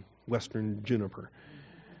 rotten, western juniper.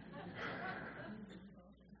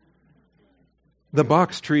 The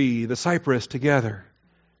box tree, the cypress together.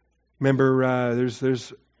 Remember,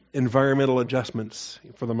 there's environmental adjustments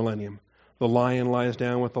for the millennium. The lion lies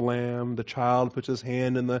down with the lamb. The child puts his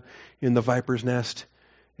hand in the viper's nest.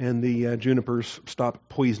 And the junipers stop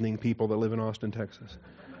poisoning people that live in Austin, Texas.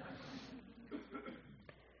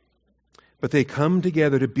 But they come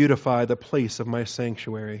together to beautify the place of my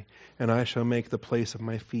sanctuary, and I shall make the place of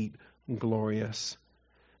my feet glorious.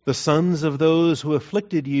 The sons of those who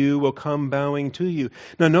afflicted you will come bowing to you.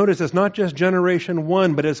 Now notice, it's not just generation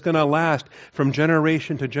one, but it's going to last from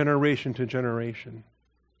generation to generation to generation.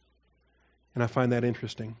 And I find that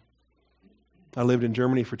interesting. I lived in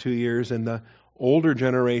Germany for 2 years, and the older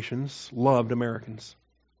generations loved Americans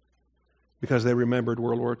because they remembered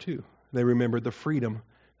World War II. They remembered the freedom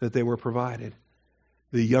that they were provided.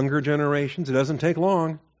 The younger generations, it doesn't take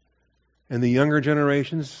long, and the younger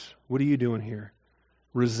generations, what are you doing here?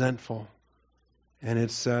 Resentful. And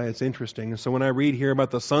it's interesting. And so when I read here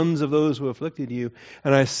about the sons of those who afflicted you,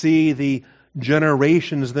 and I see the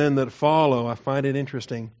generations then that follow, I find it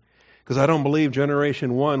interesting. Because I don't believe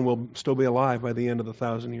generation one will still be alive by the end of the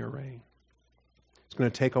 1,000-year reign. It's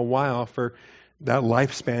going to take a while for that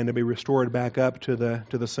lifespan to be restored back up to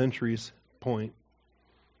the centuries point.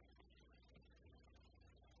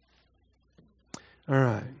 All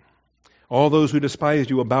right. All those who despised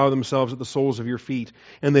you will bow themselves at the soles of your feet,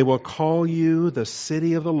 and they will call you the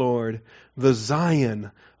city of the Lord, the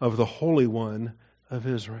Zion of the Holy One of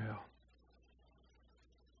Israel.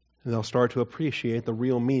 And they'll start to appreciate the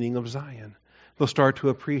real meaning of Zion. They'll start to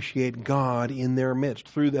appreciate God in their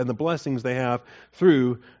midst and the blessings they have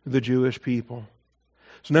through the Jewish people.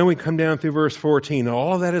 So now we come down through verse 14. Now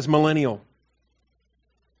all of that is millennial.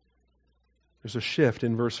 There's a shift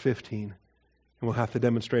in verse 15. And we'll have to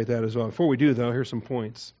demonstrate that as well. Before we do, though, here's some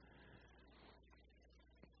points.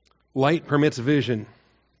 Light permits vision.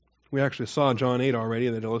 We actually saw John 8 already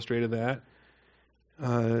that illustrated that.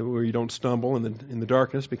 Where you don't stumble in the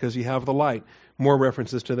darkness because you have the light. More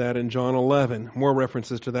references to that in John 11. More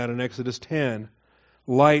references to that in Exodus 10.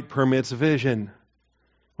 Light permits vision.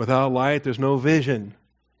 Without light, there's no vision.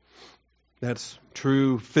 That's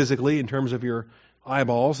true physically in terms of your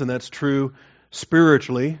eyeballs, and that's true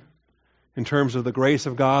spiritually in terms of the grace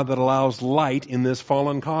of God that allows light in this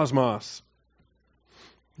fallen cosmos.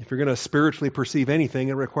 If you're going to spiritually perceive anything,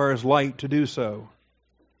 it requires light to do so.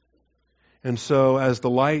 And so as the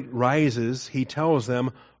light rises, he tells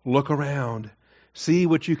them, look around. See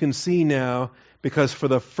what you can see now, because for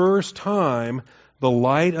the first time, the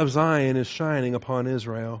light of Zion is shining upon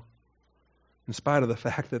Israel, in spite of the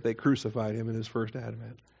fact that they crucified him in his first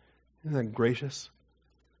advent. Isn't that gracious?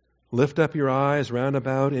 Lift up your eyes round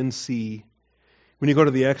about and see. When you go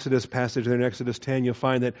to the Exodus passage there in Exodus 10, you'll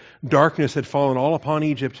find that darkness had fallen all upon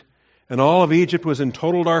Egypt, and all of Egypt was in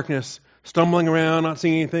total darkness, stumbling around, not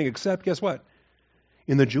seeing anything, except, guess what?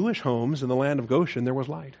 In the Jewish homes in the land of Goshen, there was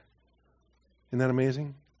light. Isn't that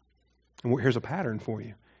amazing? And here's a pattern for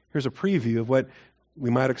you. Here's a preview of what we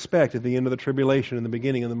might expect at the end of the tribulation and the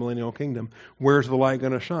beginning of the millennial kingdom. Where's the light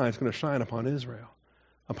going to shine? It's going to shine upon Israel,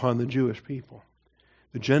 upon the Jewish people.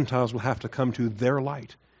 The Gentiles will have to come to their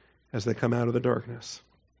light as they come out of the darkness.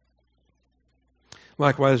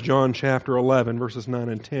 Likewise, John chapter 11, verses 9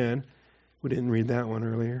 and 10. We didn't read that one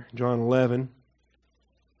earlier. John 11.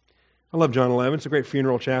 I love John 11. It's a great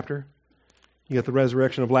funeral chapter. You got the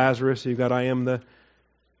resurrection of Lazarus. You've got I am the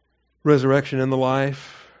resurrection and the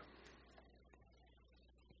life.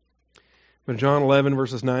 But John 11,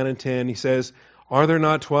 verses 9 and 10, he says, are there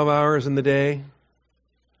not 12 hours in the day?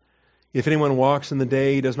 If anyone walks in the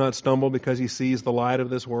day, he does not stumble because he sees the light of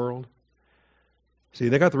this world. See,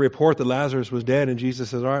 they got the report that Lazarus was dead, and Jesus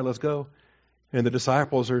says, all right, let's go. And the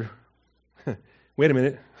disciples are, wait a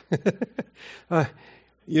minute.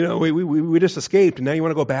 We just escaped, and now you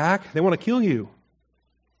want to go back? They want to kill you.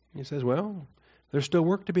 He says, well, there's still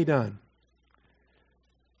work to be done.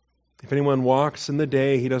 If anyone walks in the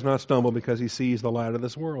day, he does not stumble because he sees the light of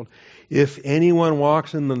this world. If anyone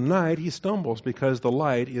walks in the night, he stumbles because the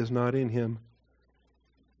light is not in him.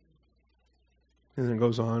 And then it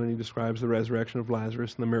goes on and he describes the resurrection of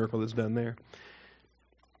Lazarus and the miracle that's done there.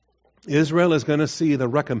 Israel is going to see the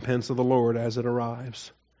recompense of the Lord as it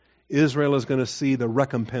arrives. Israel is going to see the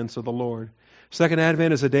recompense of the Lord. Second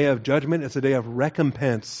Advent is a day of judgment. It's a day of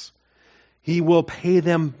recompense. He will pay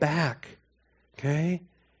them back. Okay?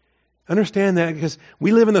 Understand that, because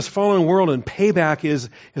we live in this fallen world and payback is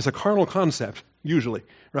a carnal concept, usually,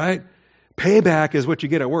 right? Payback is what you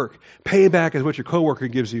get at work. Payback is what your coworker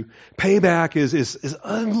gives you. Payback is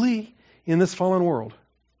ugly in this fallen world.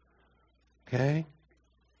 Okay?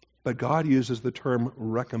 But God uses the term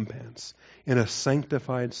recompense in a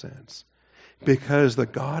sanctified sense, because the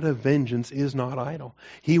God of vengeance is not idle.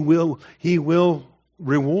 He will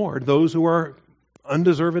reward those who are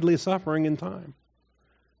undeservedly suffering in time.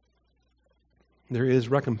 There is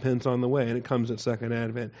recompense on the way, and it comes at Second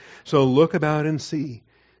Advent. So look about and see.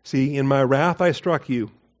 See, in my wrath I struck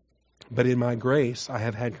you, but in my grace I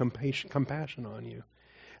have had compassion on you.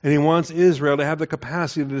 And he wants Israel to have the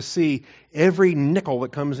capacity to see every nickel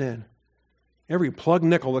that comes in, every plug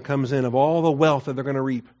nickel that comes in of all the wealth that they're going to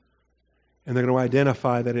reap. And they're going to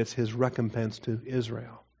identify that it's his recompense to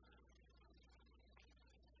Israel.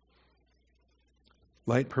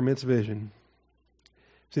 Light permits vision.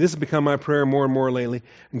 See, this has become my prayer more and more lately.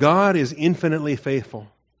 God is infinitely faithful,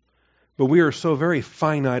 but we are so very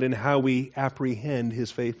finite in how we apprehend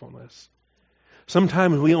his faithfulness.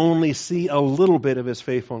 Sometimes we only see a little bit of his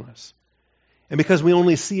faithfulness. And because we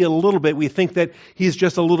only see a little bit, we think that he's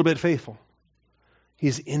just a little bit faithful.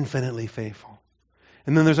 He's infinitely faithful.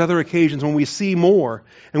 And then there's other occasions when we see more,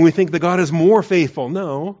 and we think that God is more faithful.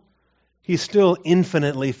 No, he's still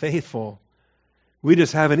infinitely faithful. We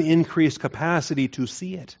just have an increased capacity to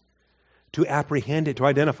see it, to apprehend it, to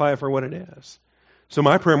identify it for what it is. So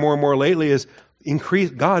my prayer more and more lately is,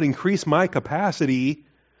 God, increase my capacity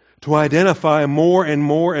to identify more and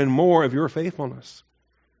more and more of your faithfulness.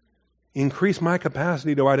 Increase my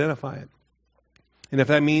capacity to identify it. And if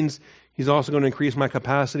that means he's also going to increase my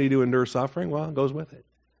capacity to endure suffering, well, it goes with it.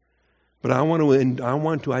 But I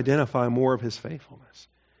want to identify more of his faithfulness,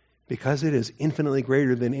 because it is infinitely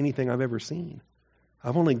greater than anything I've ever seen.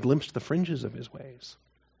 I've only glimpsed the fringes of his ways.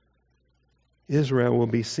 Israel will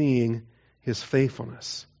be seeing his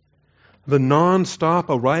faithfulness. The non-stop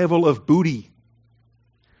arrival of booty.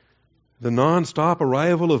 The non-stop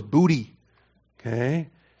arrival of booty. Okay?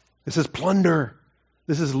 This is plunder.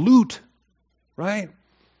 This is loot. Right?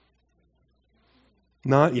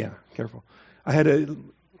 Careful.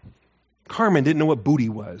 Carmen didn't know what booty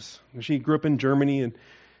was. She grew up in Germany, and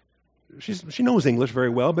she knows English very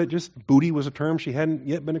well, but just booty was a term she hadn't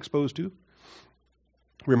yet been exposed to.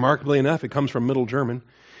 Remarkably enough, it comes from Middle German.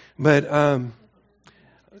 But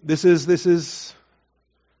this is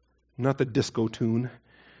not the disco tune.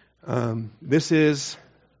 This is,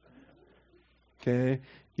 okay,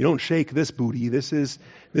 you don't shake this booty. This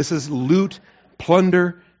is loot,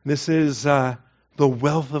 plunder. This is the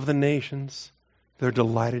wealth of the nations. They're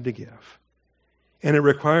delighted to give. And it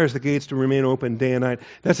requires the gates to remain open day and night.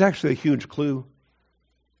 That's actually a huge clue.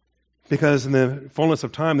 Because in the fullness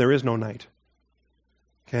of time, there is no night.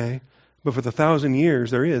 Okay? But for the 1,000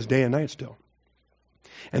 years, there is day and night still.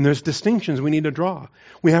 And there's distinctions we need to draw.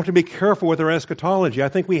 We have to be careful with our eschatology. I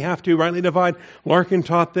think we have to rightly divide. Larkin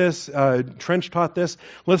taught this. Trench taught this.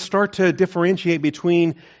 Let's start to differentiate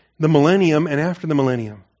between the millennium and after the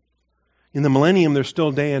millennium. In the millennium, there's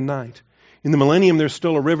still day and night. In the millennium, there's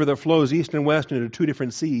still a river that flows east and west into two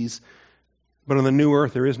different seas. But on the new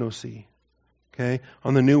earth, there is no sea. Okay?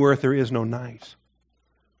 On the new earth, there is no night.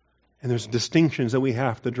 And there's distinctions that we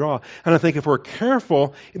have to draw. And I think if we're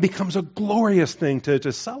careful, it becomes a glorious thing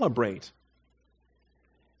to celebrate.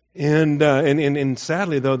 And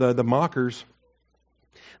sadly, though, the mockers,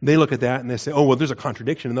 they look at that and they say, oh, well, there's a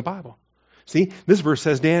contradiction in the Bible. See, this verse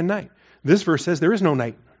says day and night. This verse says there is no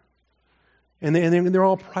night. And they're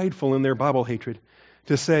all prideful in their Bible hatred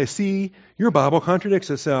to say, see, your Bible contradicts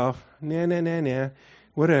itself. Nah,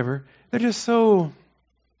 whatever. They're just so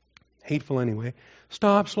hateful anyway.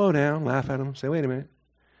 Stop, slow down, laugh at them, say, wait a minute.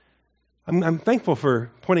 I'm thankful for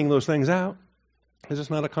pointing those things out, because it's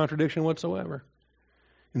not a contradiction whatsoever.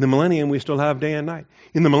 In the millennium, we still have day and night.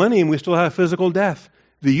 In the millennium, we still have physical death.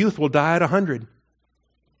 The youth will die at 100.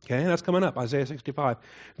 Okay, that's coming up, Isaiah 65.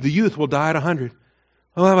 The youth will die at 100.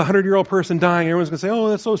 I'll have a 100-year-old person dying. Everyone's going to say, oh,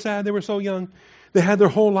 that's so sad. They were so young. They had their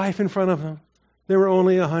whole life in front of them. They were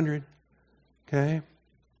only 100. Okay?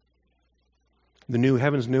 The new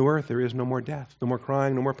heavens, new earth, there is no more death, no more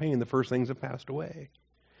crying, no more pain. The first things have passed away.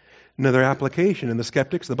 Another application, and the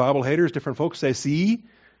skeptics, the Bible haters, different folks say, see,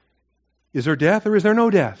 is there death or is there no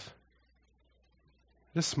death?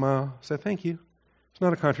 Just smile, say thank you. It's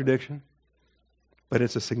not a contradiction, but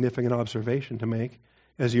it's a significant observation to make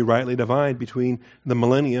as you rightly divide between the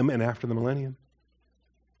millennium and after the millennium.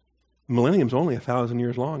 The millennium's only 1,000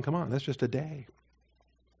 years long. Come on, that's just a day.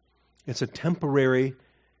 It's a temporary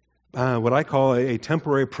what I call a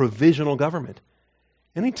temporary provisional government.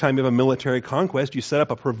 Anytime you have a military conquest, you set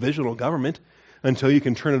up a provisional government until you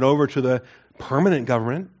can turn it over to the permanent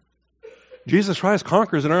government. Jesus Christ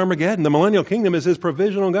conquers in Armageddon. The millennial kingdom is his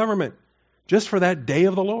provisional government just for that day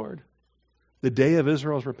of the Lord, the day of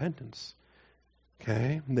Israel's repentance,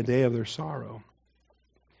 okay, the day of their sorrow.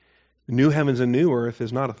 The new heavens and new earth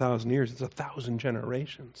is not 1,000 years, it's 1,000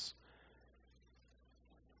 generations.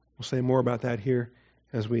 We'll say more about that here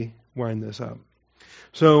as we wind this up.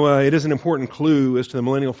 So it is an important clue as to the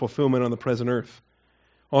millennial fulfillment on the present earth.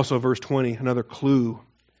 Also verse 20, another clue.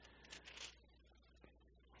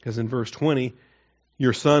 Because in verse 20,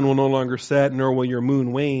 your sun will no longer set, nor will your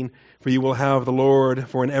moon wane, for you will have the Lord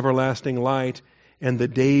for an everlasting light, and the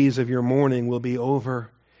days of your mourning will be over.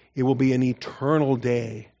 It will be an eternal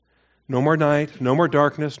day. No more night, no more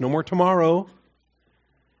darkness, no more tomorrow.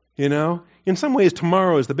 You know, in some ways,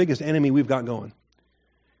 tomorrow is the biggest enemy we've got going.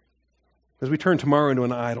 Because we turn tomorrow into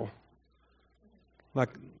an idol. Like,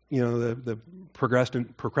 you know, the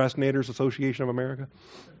Procrastinators Association of America.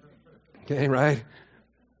 Okay, right?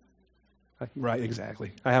 Right,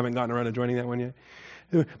 exactly. I haven't gotten around to joining that one yet.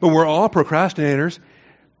 But we're all procrastinators.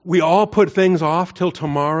 We all put things off till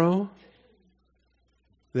tomorrow.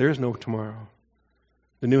 There is no tomorrow.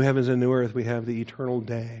 The new heavens and new earth, we have the eternal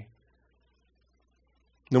day.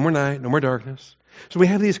 No more night, no more darkness. So we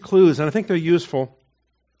have these clues, and I think they're useful.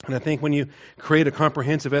 And I think when you create a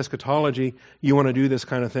comprehensive eschatology, you want to do this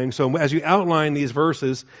kind of thing. So as you outline these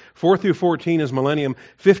verses, 4 through 14 is millennium,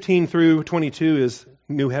 15 through 22 is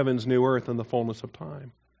new heavens, new earth, and the fullness of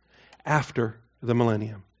time. After the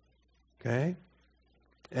millennium. Okay?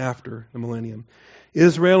 After the millennium.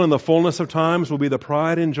 Israel in the fullness of times will be the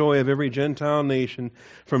pride and joy of every Gentile nation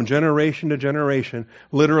from generation to generation.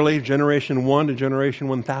 Literally, generation 1 to generation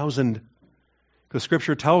 1,000. Because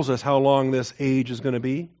Scripture tells us how long this age is going to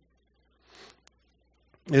be.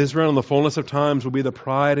 Israel in the fullness of times will be the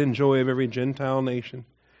pride and joy of every Gentile nation.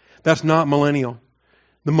 That's not millennial.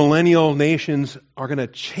 The millennial nations are going to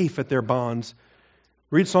chafe at their bonds.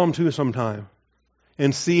 Read Psalm 2 sometime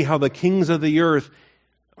and see how the kings of the earth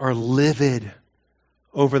are livid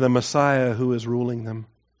over the Messiah who is ruling them.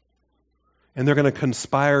 And they're going to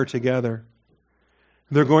conspire together.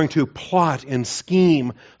 They're going to plot and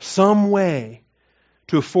scheme some way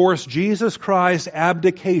to force Jesus Christ's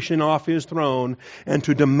abdication off his throne and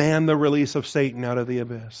to demand the release of Satan out of the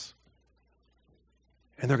abyss.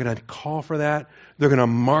 And they're going to call for that. They're going to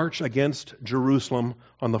march against Jerusalem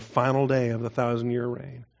on the final day of the 1,000-year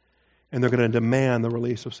reign. And they're going to demand the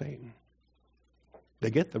release of Satan.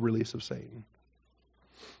 They get the release of Satan.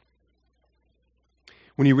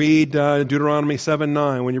 When you read Deuteronomy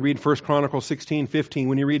 7:9, when you read 1 Chronicles 16:15,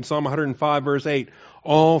 when you read Psalm 105, verse 8,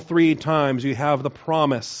 all three times you have the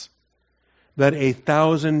promise that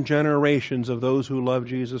 1,000 generations of those who love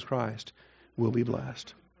Jesus Christ will be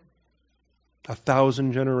blessed.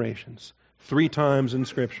 1,000 generations. 3 times in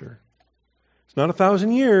Scripture. It's not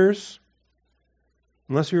 1,000 years.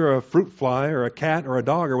 Unless you're a fruit fly or a cat or a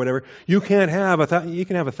dog or whatever, you can't have you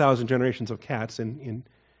can have 1,000 generations of cats they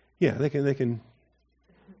can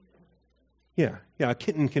a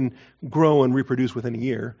kitten can grow and reproduce within a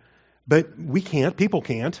year, but we can't. People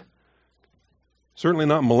can't. Certainly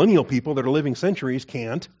not millennial people that are living centuries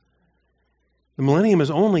can't. The millennium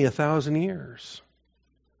is only 1,000 years.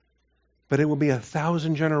 But it will be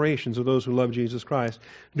 1,000 generations of those who love Jesus Christ.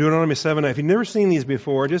 Deuteronomy 7. If you've never seen these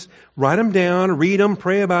before, just write them down, read them,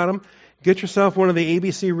 pray about them. Get yourself one of the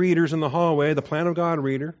ABC readers in the hallway, the Plan of God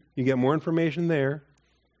reader. You get more information there.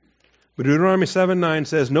 But Deuteronomy 7:9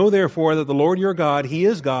 says, know therefore that the Lord your God, He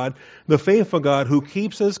is God, the faithful God, who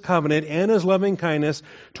keeps His covenant and His loving kindness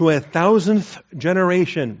to 1,000th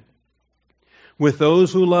generation with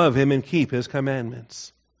those who love Him and keep His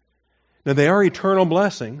commandments. Now they are eternal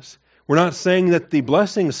blessings. We're not saying that the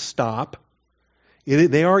blessings stop.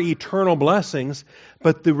 They are eternal blessings,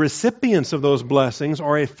 but the recipients of those blessings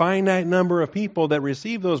are a finite number of people that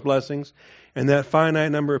receive those blessings, and that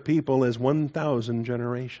finite number of people is 1,000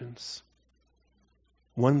 generations.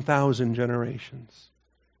 1,000 generations.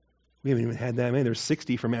 We haven't even had that many. There's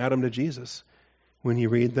 60 from Adam to Jesus. When you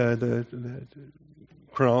read the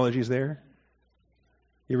chronologies there.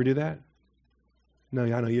 You ever do that? No,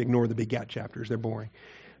 I know you ignore the begat chapters. They're boring.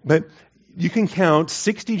 But you can count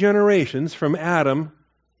 60 generations from Adam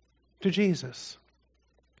to Jesus.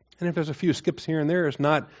 And if there's a few skips here and there, it's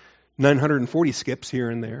not 940 skips here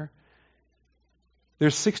and there.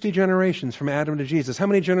 There's 60 generations from Adam to Jesus. How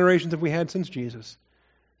many generations have we had since Jesus?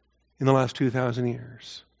 In the last 2,000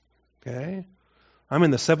 years. Okay? I'm in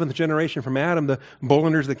the 7th generation from Adam, the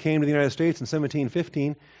Bollanders that came to the United States in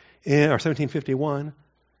 1715, or 1751.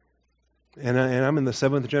 And I'm in the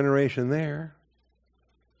 7th generation there.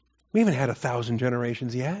 We haven't had 1,000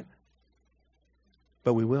 generations yet.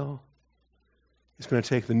 But we will. It's going to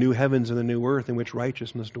take the new heavens and the new earth in which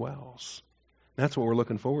righteousness dwells. That's what we're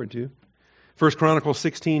looking forward to. 1 Chronicles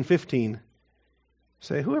 16:15.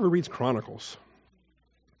 Say, whoever reads Chronicles?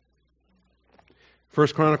 1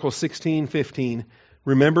 Chronicles 16:15.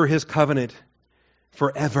 Remember His covenant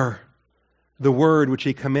forever, the word which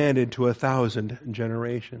He commanded to 1,000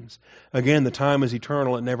 generations. Again, the time is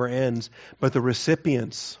eternal, it never ends, but the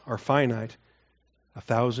recipients are finite.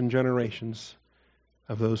 1,000 generations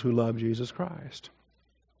of those who love Jesus Christ.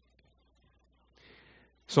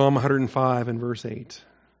 Psalm 105 and verse 8.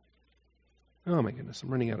 Oh my goodness, I'm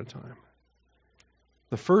running out of time.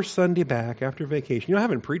 The first Sunday back after vacation. You know, I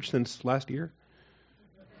haven't preached since last year.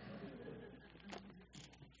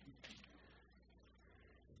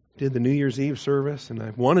 Did the New Year's Eve service, and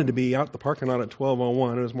I wanted to be out the parking lot at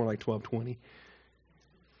 12:01. It was more like 12:20.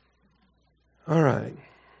 All right.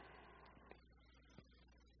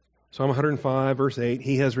 Psalm 105, verse 8.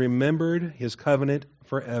 He has remembered His covenant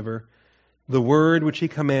forever, the word which He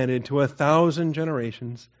commanded to 1,000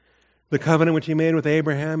 generations, the covenant which He made with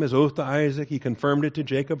Abraham, His oath to Isaac. He confirmed it to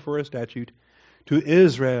Jacob for a statute, to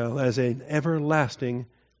Israel as an everlasting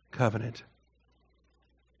covenant.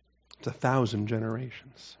 It's 1,000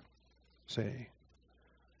 generations. Say.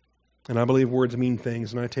 And I believe words mean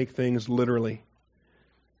things, and I take things literally.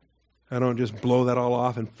 I don't just blow that all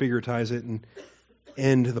off and figuratize it and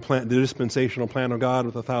end the dispensational plan of God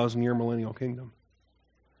with a 1,000-year millennial kingdom.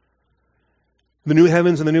 The new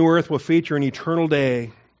heavens and the new earth will feature an eternal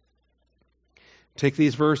day. Take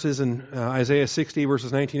these verses in Isaiah 60,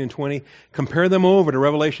 verses 19 and 20. Compare them over to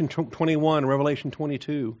Revelation 21, Revelation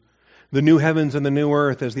 22. The new heavens and the new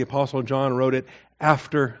earth, as the Apostle John wrote it,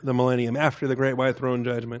 after the millennium, after the great white throne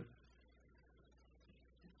judgment.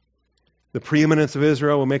 The preeminence of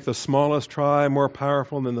Israel will make the smallest tribe more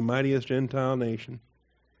powerful than the mightiest Gentile nation.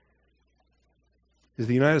 Is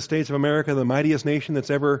the United States of America the mightiest nation that's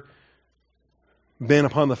ever been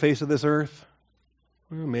upon the face of this earth?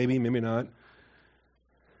 Well, maybe, maybe not.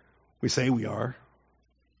 We say we are.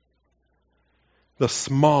 The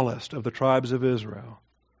smallest of the tribes of Israel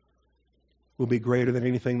will be greater than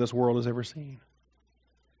anything this world has ever seen.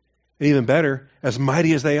 And even better, as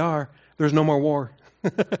mighty as they are, there's no more war.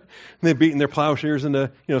 They've beaten their plowshares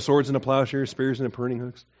into, swords into plowshares, spears into pruning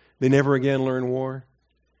hooks. They never again learn war.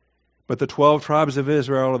 But the 12 tribes of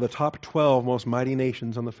Israel are the top 12 most mighty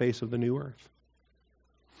nations on the face of the new earth.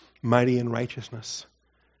 Mighty in righteousness,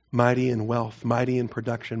 mighty in wealth, mighty in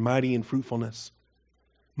production, mighty in fruitfulness.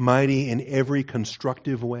 mighty in every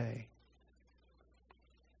constructive way.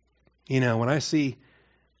 When I see,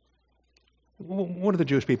 what are the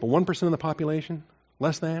Jewish people? 1% of the population?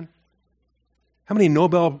 Less than? How many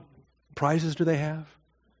Nobel Prizes do they have?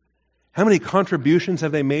 How many contributions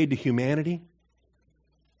have they made to humanity?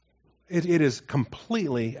 It is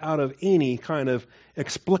completely out of any kind of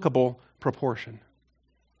explicable proportion.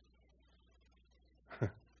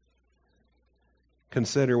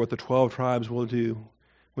 Consider what the 12 tribes will do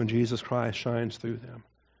when Jesus Christ shines through them.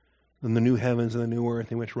 In the new heavens and the new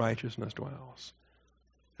earth in which righteousness dwells.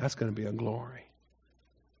 That's going to be a glory.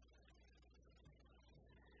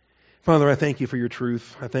 Father, I thank you for your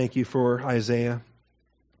truth. I thank you for Isaiah.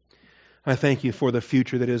 I thank you for the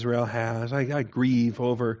future that Israel has. I grieve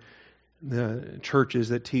over the churches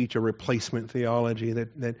that teach a replacement theology,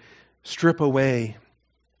 that strip away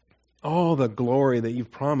all the glory that you've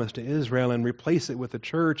promised to Israel and replace it with the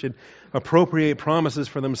church and appropriate promises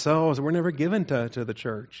for themselves that were never given to the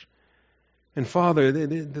church. And Father,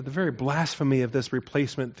 the very blasphemy of this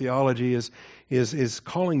replacement theology is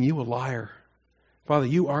calling you a liar. Father,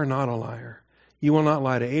 you are not a liar. You will not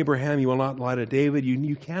lie to Abraham. You will not lie to David.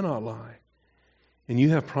 You cannot lie. And you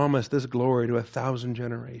have promised this glory to 1,000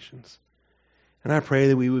 generations. And I pray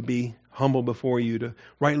that we would be humble before you to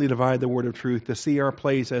rightly divide the word of truth, to see our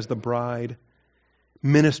place as the bride,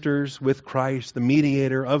 ministers with Christ, the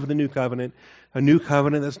mediator of the new covenant, a new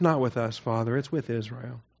covenant that's not with us, Father, it's with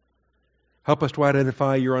Israel. Help us to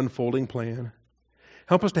identify your unfolding plan.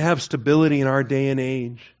 Help us to have stability in our day and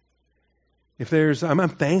age. I'm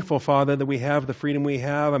thankful, Father, that we have the freedom we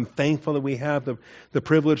have. I'm thankful that we have the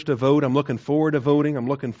privilege to vote. I'm looking forward to voting. I'm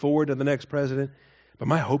looking forward to the next president. But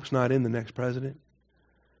my hope's not in the next president.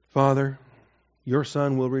 Father, your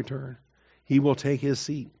Son will return. He will take his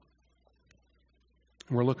seat.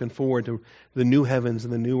 And we're looking forward to the new heavens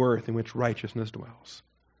and the new earth in which righteousness dwells.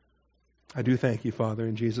 I do thank you, Father,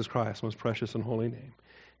 in Jesus Christ's most precious and holy name.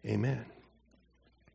 Amen.